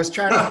today. I was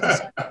trying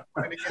to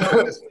get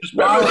over this. Just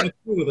powering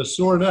through with a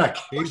sore neck.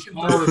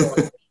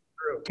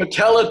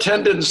 Patella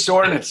tendon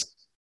soreness.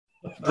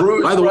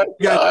 By the way,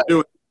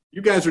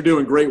 you guys are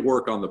doing great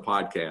work on the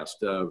podcast.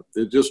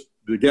 Just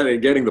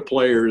getting the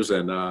players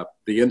and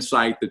the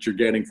insight that you're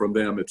getting from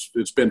them.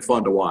 It's been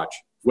fun to watch.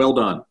 Well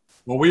done.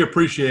 Well, we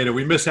appreciate it.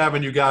 We miss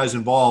having you guys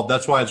involved.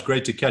 That's why it's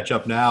great to catch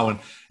up now. And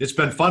it's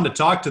been fun to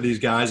talk to these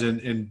guys,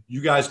 and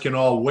you guys can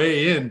all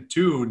weigh in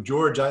too. And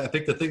George, I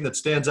think the thing that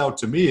stands out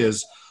to me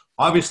is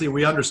obviously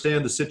we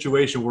understand the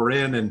situation we're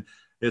in, and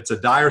it's a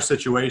dire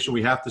situation.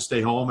 We have to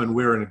stay home, and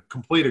we're in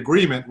complete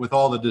agreement with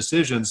all the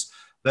decisions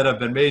that have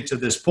been made to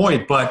this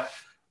point. But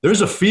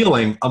there's a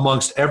feeling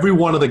amongst every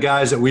one of the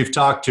guys that we've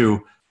talked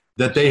to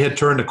that they had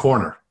turned a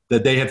corner,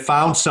 that they had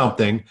found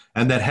something,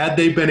 and that had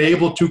they been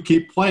able to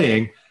keep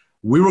playing,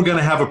 we were going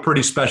to have a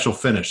pretty special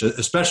finish,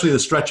 especially the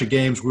stretch of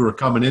games we were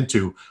coming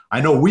into. I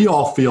know we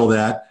all feel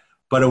that,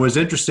 but it was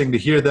interesting to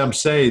hear them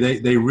say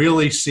they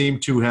really seem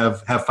to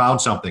have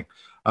found something,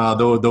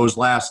 those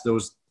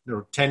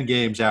 10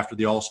 games after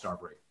the All-Star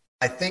break.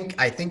 I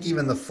think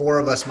even the four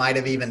of us might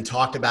have even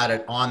talked about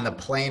it on the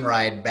plane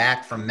ride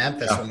back from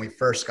Memphis when we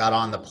first got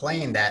on the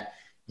plane, that,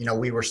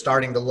 we were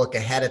starting to look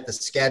ahead at the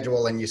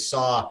schedule, and you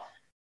saw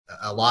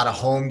a lot of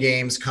home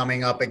games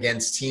coming up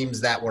against teams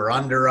that were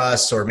under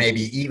us or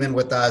maybe even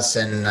with us.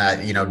 And,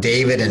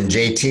 David and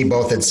JT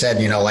both had said,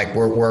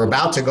 we're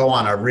about to go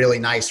on a really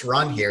nice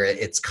run here.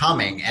 It's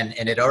coming. And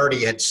it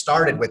already had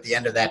started with the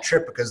end of that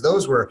trip, because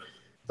those were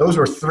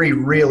three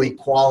really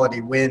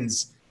quality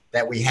wins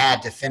that we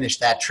had to finish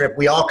that trip.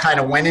 We all kind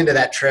of went into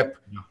that trip,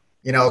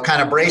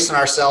 kind of bracing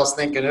ourselves,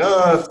 thinking,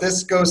 oh, if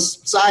this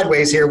goes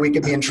sideways here, we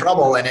could be in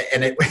trouble. And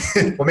it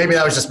well, maybe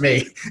that was just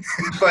me,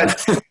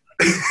 but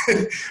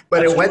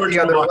it went the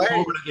other way.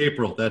 October to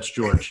April. That's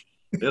George.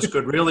 This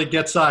could really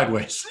get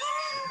sideways.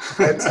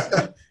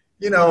 But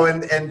we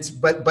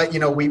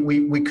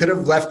could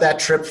have left that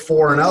trip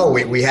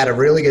 4-0. We had a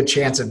really good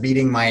chance of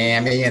beating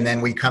Miami, and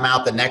then we come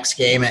out the next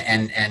game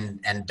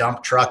and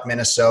dump truck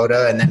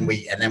Minnesota, and then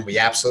we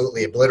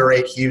absolutely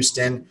obliterate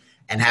Houston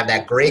and have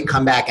that great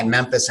comeback in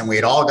Memphis. And we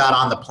had all got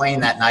on the plane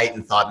that night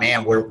and thought,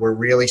 man, we're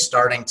really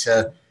starting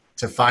to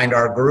find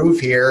our groove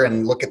here,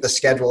 and look at the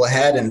schedule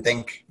ahead and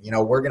think,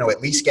 we're going to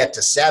at least get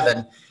to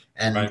 7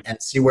 and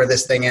see where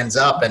this thing ends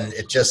up. And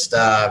it just,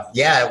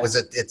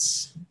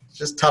 it's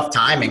just tough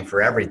timing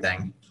for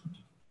everything.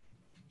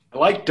 I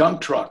like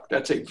dump truck.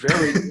 That's a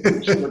very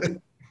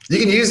you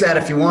can use that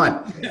if you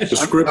want.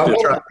 Scripted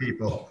truck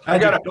people. I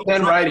got a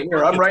pen right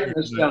here. I'm writing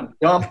this down.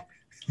 Dump.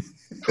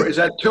 Is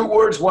that 2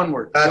 words, 1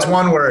 word? That's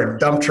dump. 1 word.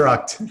 Dump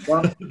trucked.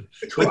 But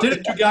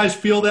didn't you guys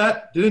feel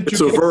that?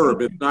 It's a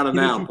verb. It's not a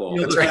noun, Paul.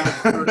 That's right.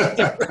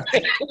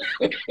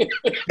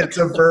 It's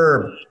a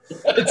verb.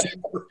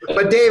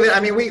 But David, I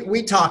mean,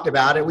 we talked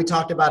about it. We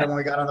talked about it when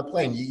we got on the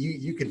plane.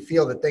 You could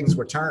feel that things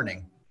were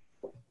turning.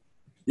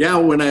 Yeah,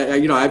 when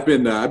I've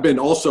been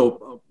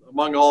also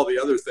among all the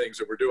other things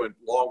that we're doing,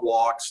 long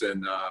walks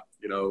and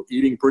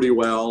eating pretty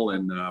well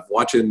and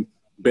watching,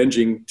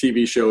 binging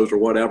TV shows or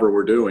whatever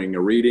we're doing,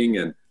 or reading,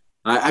 and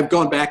I've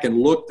gone back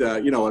and looked,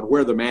 at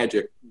where the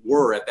Magic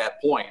were at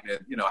that point,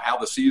 and how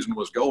the season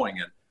was going,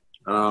 and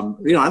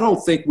I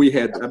don't think we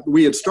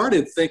had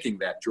started thinking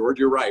that, George.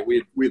 You're right.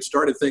 We had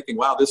started thinking,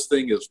 wow, this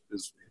thing is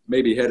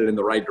maybe headed in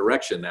the right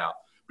direction now.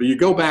 But you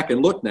go back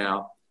and look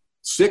now.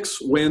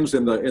 6 wins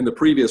in the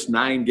previous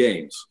 9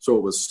 games. So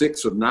it was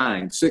 6 of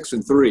 9,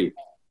 6-3.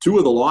 2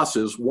 of the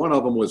losses, one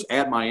of them was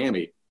at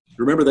Miami.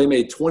 Remember, they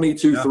made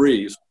 22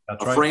 threes,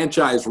 a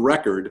franchise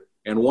record,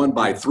 and won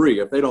by 3.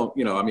 If they don't,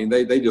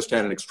 they just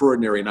had an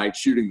extraordinary night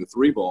shooting the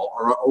 3 ball,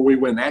 or we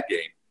win that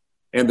game.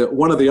 And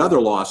one of the other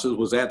losses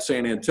was at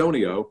San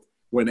Antonio,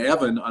 when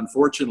Evan,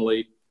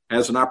 unfortunately,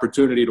 has an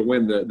opportunity to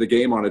win the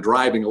game on a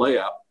driving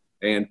layup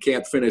and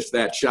can't finish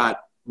that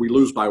shot. We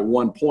lose by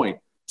 1 point.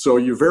 So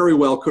you very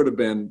well could have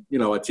been,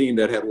 a team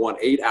that had won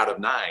 8 out of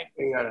 9,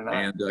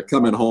 and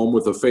coming home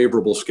with a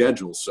favorable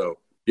schedule. So,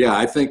 yeah,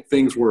 I think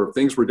things were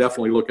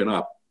definitely looking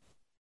up.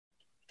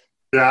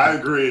 Yeah, I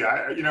agree.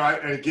 I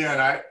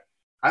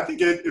think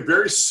it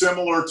very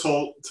similar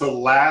to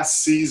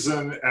last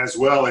season as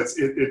well.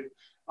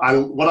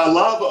 What I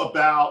love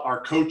about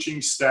our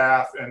coaching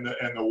staff and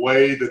the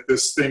way that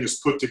this thing is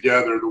put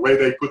together, the way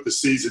they put the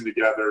season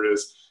together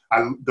is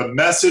the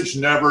message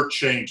never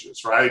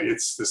changes, right?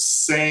 It's the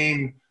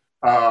same.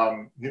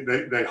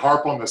 They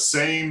harp on the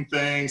same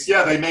things.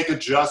 Yeah, they make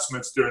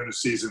adjustments during the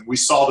season. We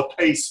saw the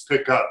pace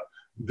pick up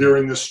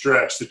during the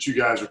stretch that you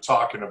guys are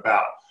talking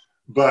about.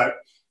 But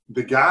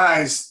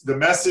the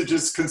message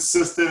is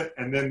consistent,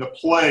 and then the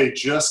play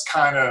just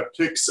kind of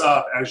picks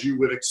up as you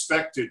would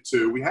expect it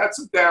to. We had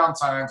some down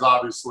times,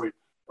 obviously,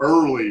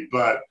 early,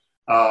 but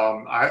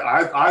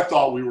I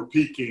thought we were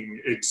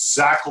peaking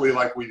exactly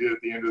like we did at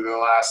the end of the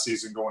last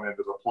season going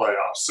into the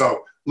playoffs.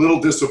 So a little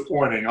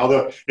disappointing,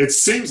 although it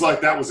seems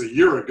like that was a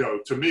year ago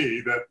to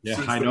me,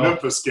 since the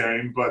Memphis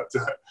game, but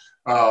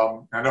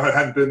I know it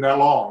hadn't been that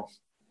long.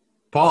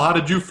 Paul, how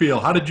did you feel?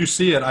 How did you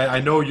see it?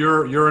 I know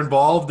you're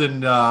involved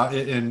in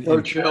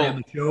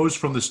the shows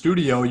from the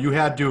studio.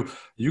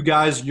 You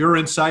guys, your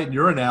insight and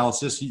your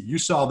analysis, you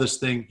saw this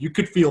thing. You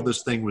could feel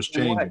this thing was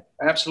changing. Right.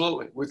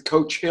 Absolutely. With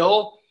Coach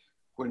Hill,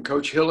 when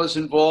Coach Hill is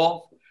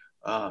involved,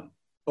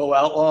 Bo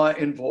Outlaw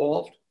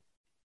involved,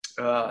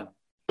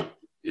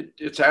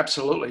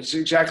 it's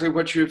exactly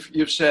what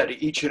you've said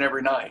each and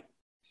every night.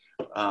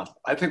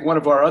 I think one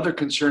of our other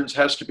concerns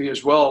has to be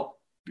as well,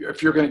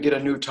 if you're going to get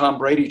a new Tom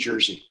Brady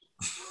jersey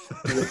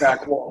to the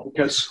back wall,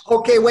 because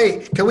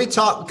wait, can we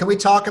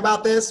talk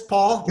about this,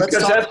 Paul?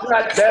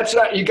 That's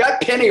not you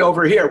got Penny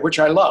over here, which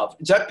I love.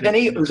 Is that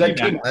Penny or is that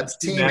T-Mac? That's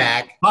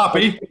T-Mac.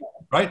 Poppy,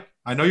 right?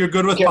 I know you're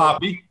good with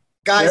Poppy.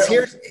 Guys,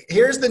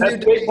 here's the new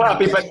big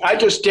Poppy, but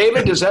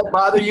David, does that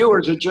bother you, or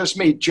is it just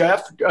me?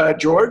 Jeff,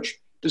 George,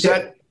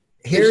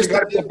 here's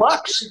the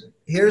Bucks.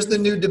 Here's the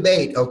new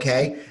debate,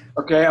 okay?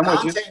 Okay, I'm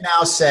with you. Dante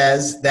now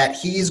says that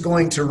he's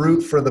going to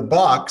root for the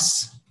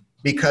Bucks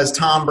because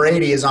Tom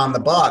Brady is on the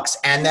Bucks,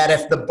 and that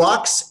if the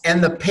Bucks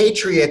and the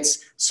Patriots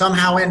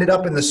somehow ended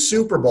up in the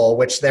Super Bowl,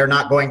 which they're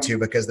not going to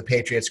because the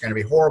Patriots are going to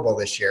be horrible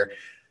this year.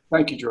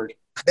 Thank you, George.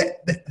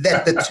 That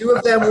the two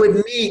of them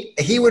would meet,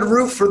 he would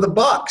root for the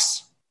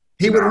Bucks.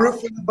 He would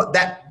root for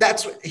the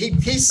That's what he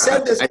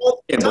said this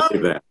all the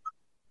time.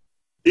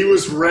 He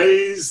was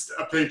raised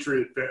a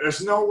Patriot fan.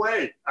 There's no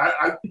way.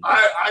 I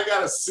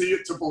got to see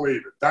it to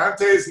believe it.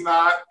 Dante's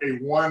not a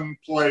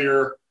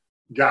one-player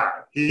guy.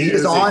 He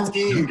is a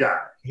team guy.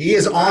 He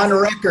is on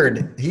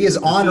record. He is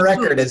on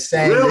record as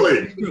saying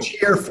really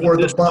cheer for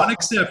the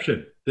Bucks.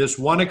 This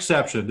one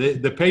exception.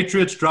 The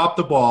Patriots dropped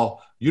the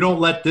ball. You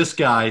don't let this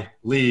guy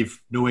leave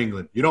New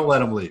England. You don't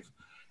let him leave.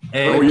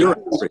 And you're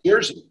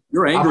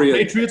angry. I'm a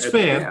Patriots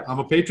fan. I'm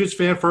a Patriots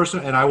fan first,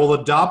 and I will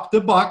adopt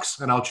the Bucks,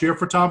 and I'll cheer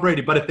for Tom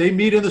Brady. But if they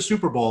meet in the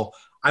Super Bowl,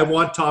 I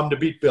want Tom to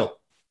beat Bill.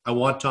 I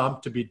want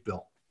Tom to beat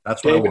Bill.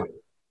 That's what I want.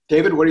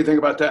 David, what do you think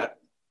about that?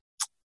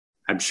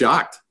 I'm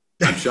shocked.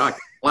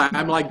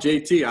 I'm like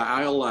JT.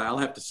 I'll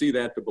have to see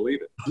that to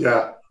believe it.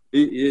 Yeah.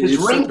 He's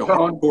such a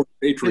hardcore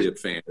Patriot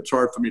fan. It's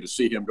hard for me to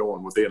see him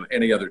going with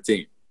any other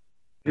team.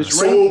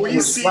 So will we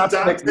see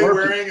Dante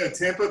wearing a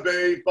Tampa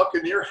Bay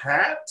Buccaneer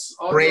hat?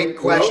 Great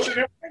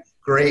question.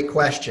 Great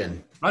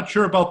question. Not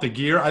sure about the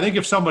gear. I think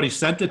if somebody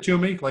sent it to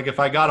me, like if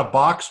I got a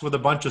box with a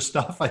bunch of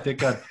stuff, I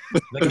think I'd.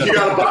 You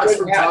got a box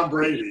from Tom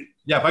Brady.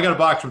 Yeah, if I got a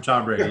box from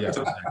Tom Brady, yes.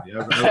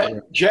 Exactly.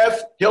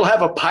 Jeff, he'll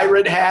have a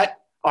pirate hat.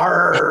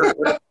 Arr. A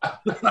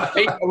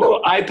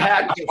little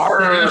iPad.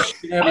 Arr.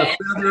 Have a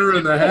feather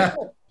in the hat.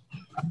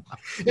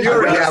 You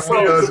already have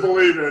one of those.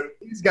 Believe it.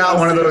 He's got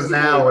one of those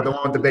now with the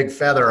one with the big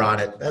feather on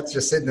it. That's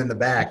just sitting in the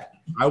back.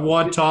 I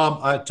want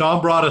Tom.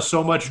 Tom brought us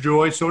so much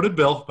joy. So did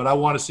Bill. But I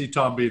want to see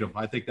Tom beat him.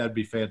 I think that'd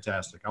be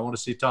fantastic. I want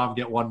to see Tom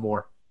get one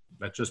more.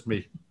 That's just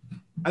me.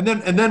 And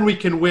then we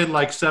can win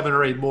like 7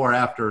 or 8 more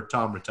after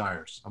Tom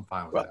retires. I'm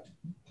fine with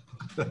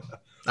that.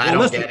 Well,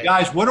 listen,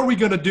 guys, what are we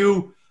going to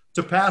do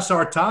to pass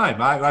our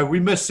time? We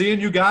miss seeing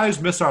you guys.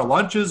 Miss our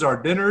lunches,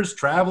 our dinners,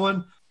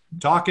 traveling,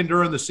 talking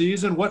during the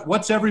season.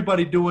 What's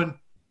everybody doing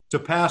to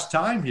pass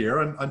time here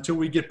until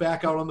we get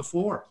back out on the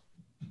floor?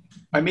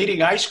 I'm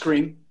eating ice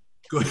cream.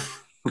 Good.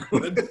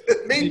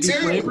 Me too.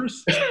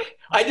 Flavors?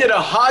 I did a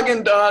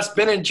Haagen-Dazs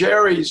Ben &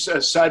 Jerry's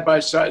side by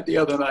side the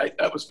other night.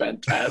 That was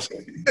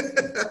fantastic.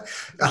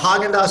 A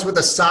Haagen-Dazs with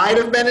a side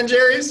of Ben &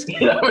 Jerry's?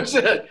 That was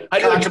it. I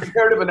did a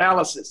comparative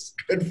analysis.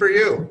 Good for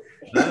you.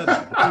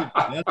 I've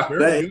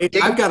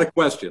got a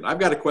question. I've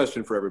got a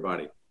question for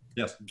everybody.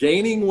 Yes.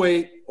 Gaining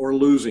weight or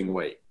losing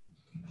weight?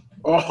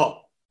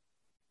 Oh.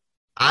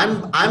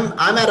 I'm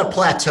at a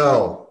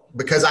plateau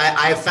because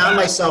I found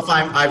myself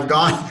I've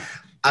gone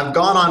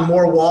on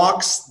more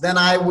walks than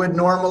I would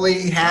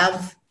normally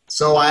have.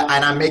 So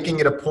I'm making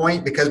it a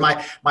point because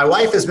my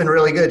wife has been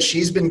really good.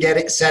 She's been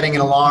setting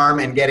an alarm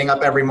and getting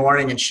up every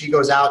morning, and she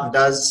goes out and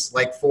does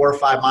like 4 or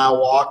 5 mile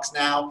walks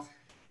now.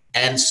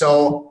 And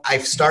so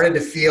I've started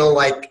to feel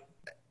like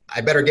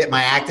I better get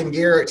my acting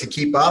gear to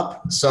keep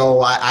up.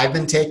 So I've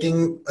been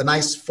taking a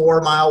nice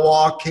 4 mile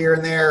walk here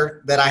and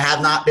there that I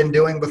have not been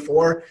doing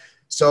before.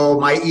 So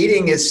my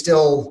eating is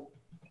still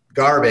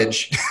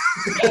garbage,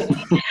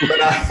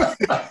 but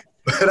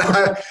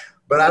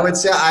I would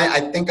say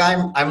I think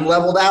I'm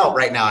leveled out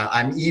right now.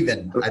 I'm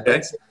even.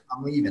 Okay.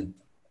 I'm even.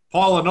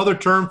 Paul, another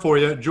term for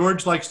you.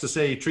 George likes to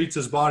say he treats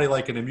his body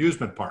like an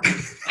amusement park.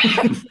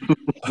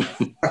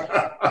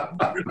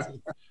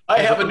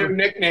 I have a new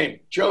nickname.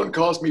 Joan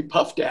calls me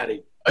Puff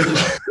Daddy. I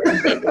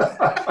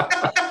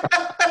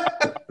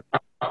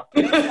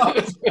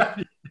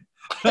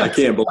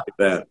can't believe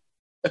that.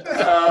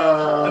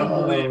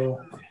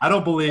 I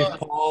don't believe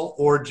Paul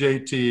or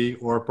JT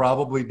or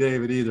probably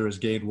David either has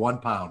gained 1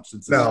 pound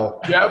since. No.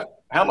 Jeff,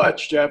 how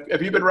much, Jeff?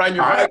 Have you been riding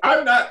your bike?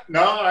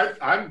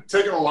 I'm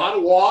taking a lot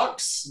of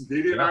walks.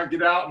 Didi and I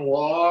get out and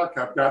walk.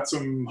 I've got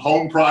some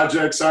home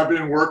projects I've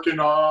been working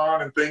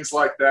on and things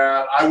like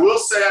that. I will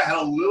say I had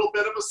a little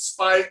bit of a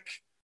spike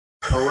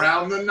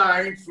around the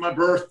 9th, my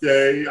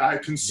birthday. I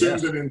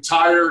consumed an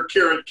entire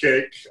carrot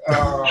cake.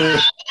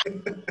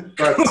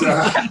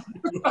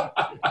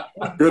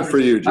 Good for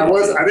you, Jim.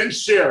 I didn't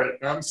share it.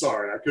 I'm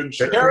sorry. I couldn't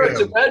share it. Carrot's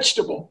a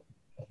vegetable.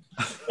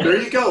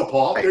 There you go,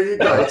 Paul. There you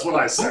go. That's what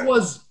I said.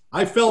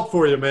 I felt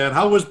for you, man.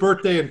 How was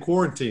birthday in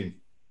quarantine?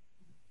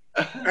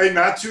 Hey,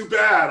 not too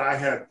bad. I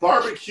had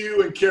barbecue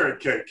and carrot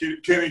cake.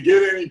 Can it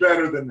get any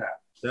better than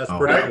that? That's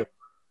pretty good.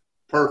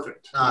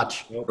 Perfect.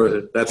 Notch.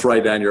 That's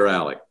right down your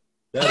alley.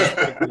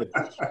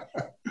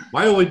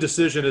 My only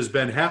decision has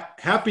been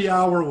happy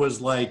hour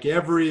was like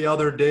every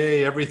other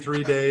day, every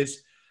 3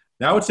 days.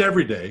 Now it's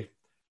every day.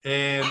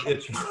 And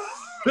it's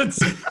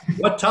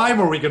what time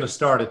are we going to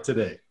start it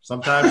today?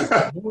 Sometimes it's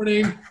the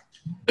morning.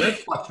 It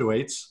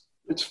fluctuates.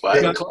 It's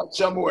 5 o'clock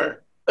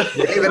somewhere.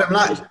 David, I'm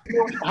not.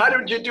 How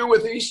did you do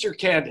with Easter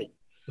candy?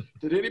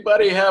 Did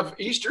anybody have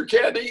Easter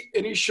candy?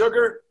 Any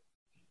sugar?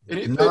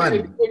 Anything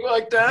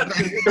like that?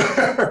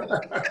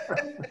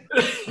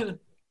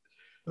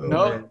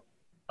 No. Man.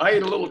 I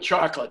ate a little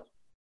chocolate.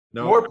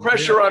 No, more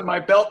pressure on my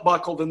belt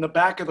buckle than the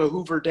back of the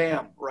Hoover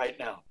Dam right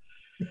now.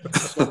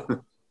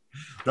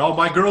 No,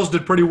 my girls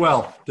did pretty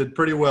well.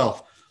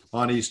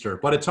 On Easter.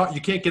 But it's hard.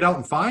 You can't get out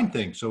and find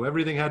things. So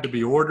everything had to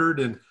be ordered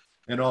and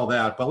all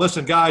that. But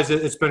listen, guys,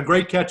 it's been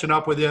great catching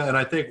up with you. And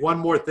I think one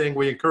more thing,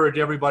 we encourage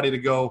everybody to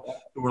go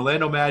to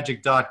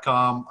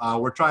OrlandoMagic.com.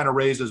 We're trying to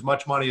raise as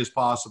much money as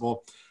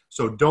possible.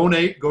 So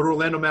donate, go to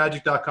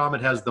OrlandoMagic.com.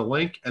 It has the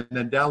link, and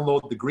then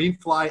download the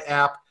Greenfly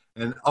app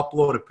and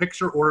upload a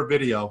picture or a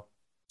video.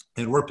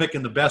 And we're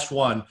picking the best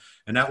one,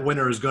 and that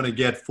winner is going to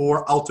get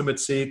 4 ultimate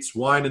seats,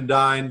 wine and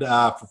dined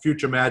for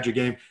future Magic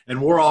game, and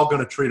we're all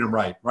going to treat them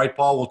right. Right,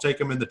 Paul? We'll take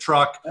them in the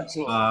truck.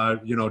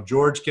 Absolutely.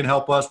 George can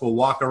help us. We'll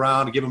walk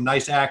around and give them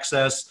nice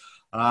access.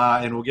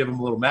 and we'll give them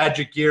a little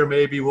Magic gear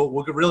maybe.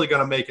 We're really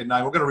going to make it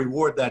nice. We're going to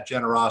reward that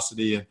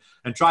generosity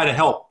and try to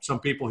help some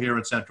people here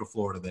in Central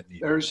Florida that need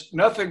it. There's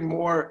nothing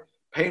more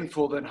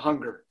painful than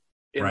hunger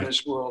in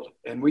this world,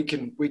 and we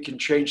can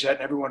change that,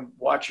 and everyone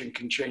watching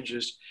can change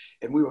this,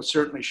 and we will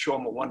certainly show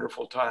them a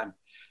wonderful time.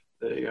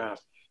 The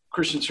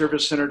Christian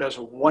Service Center does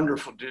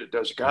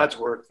God's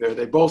work there.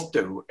 They both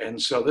do,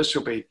 and so this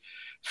will be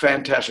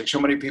fantastic.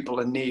 So many people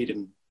in need,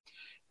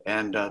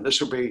 and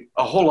this will be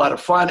a whole lot of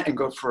fun and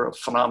go for a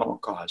phenomenal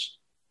cause.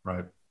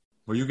 Right.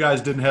 Well, you guys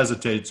didn't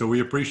hesitate, so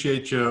we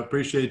appreciate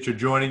you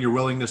joining, your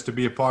willingness to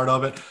be a part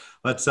of it.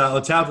 Let's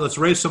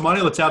raise some money.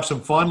 Let's have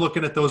some fun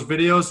looking at those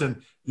videos,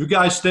 and you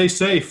guys stay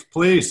safe,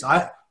 please.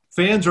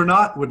 Fans or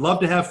not, would love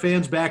to have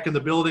fans back in the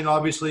building,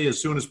 obviously,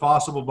 as soon as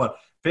possible, but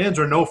fans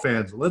or no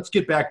fans, let's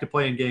get back to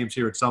playing games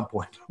here at some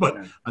point.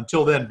 But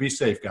until then, be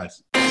safe,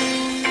 guys.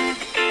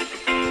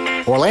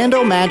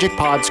 Orlando Magic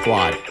Pod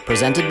Squad,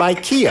 presented by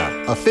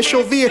Kia,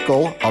 official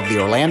vehicle of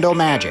the Orlando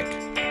Magic.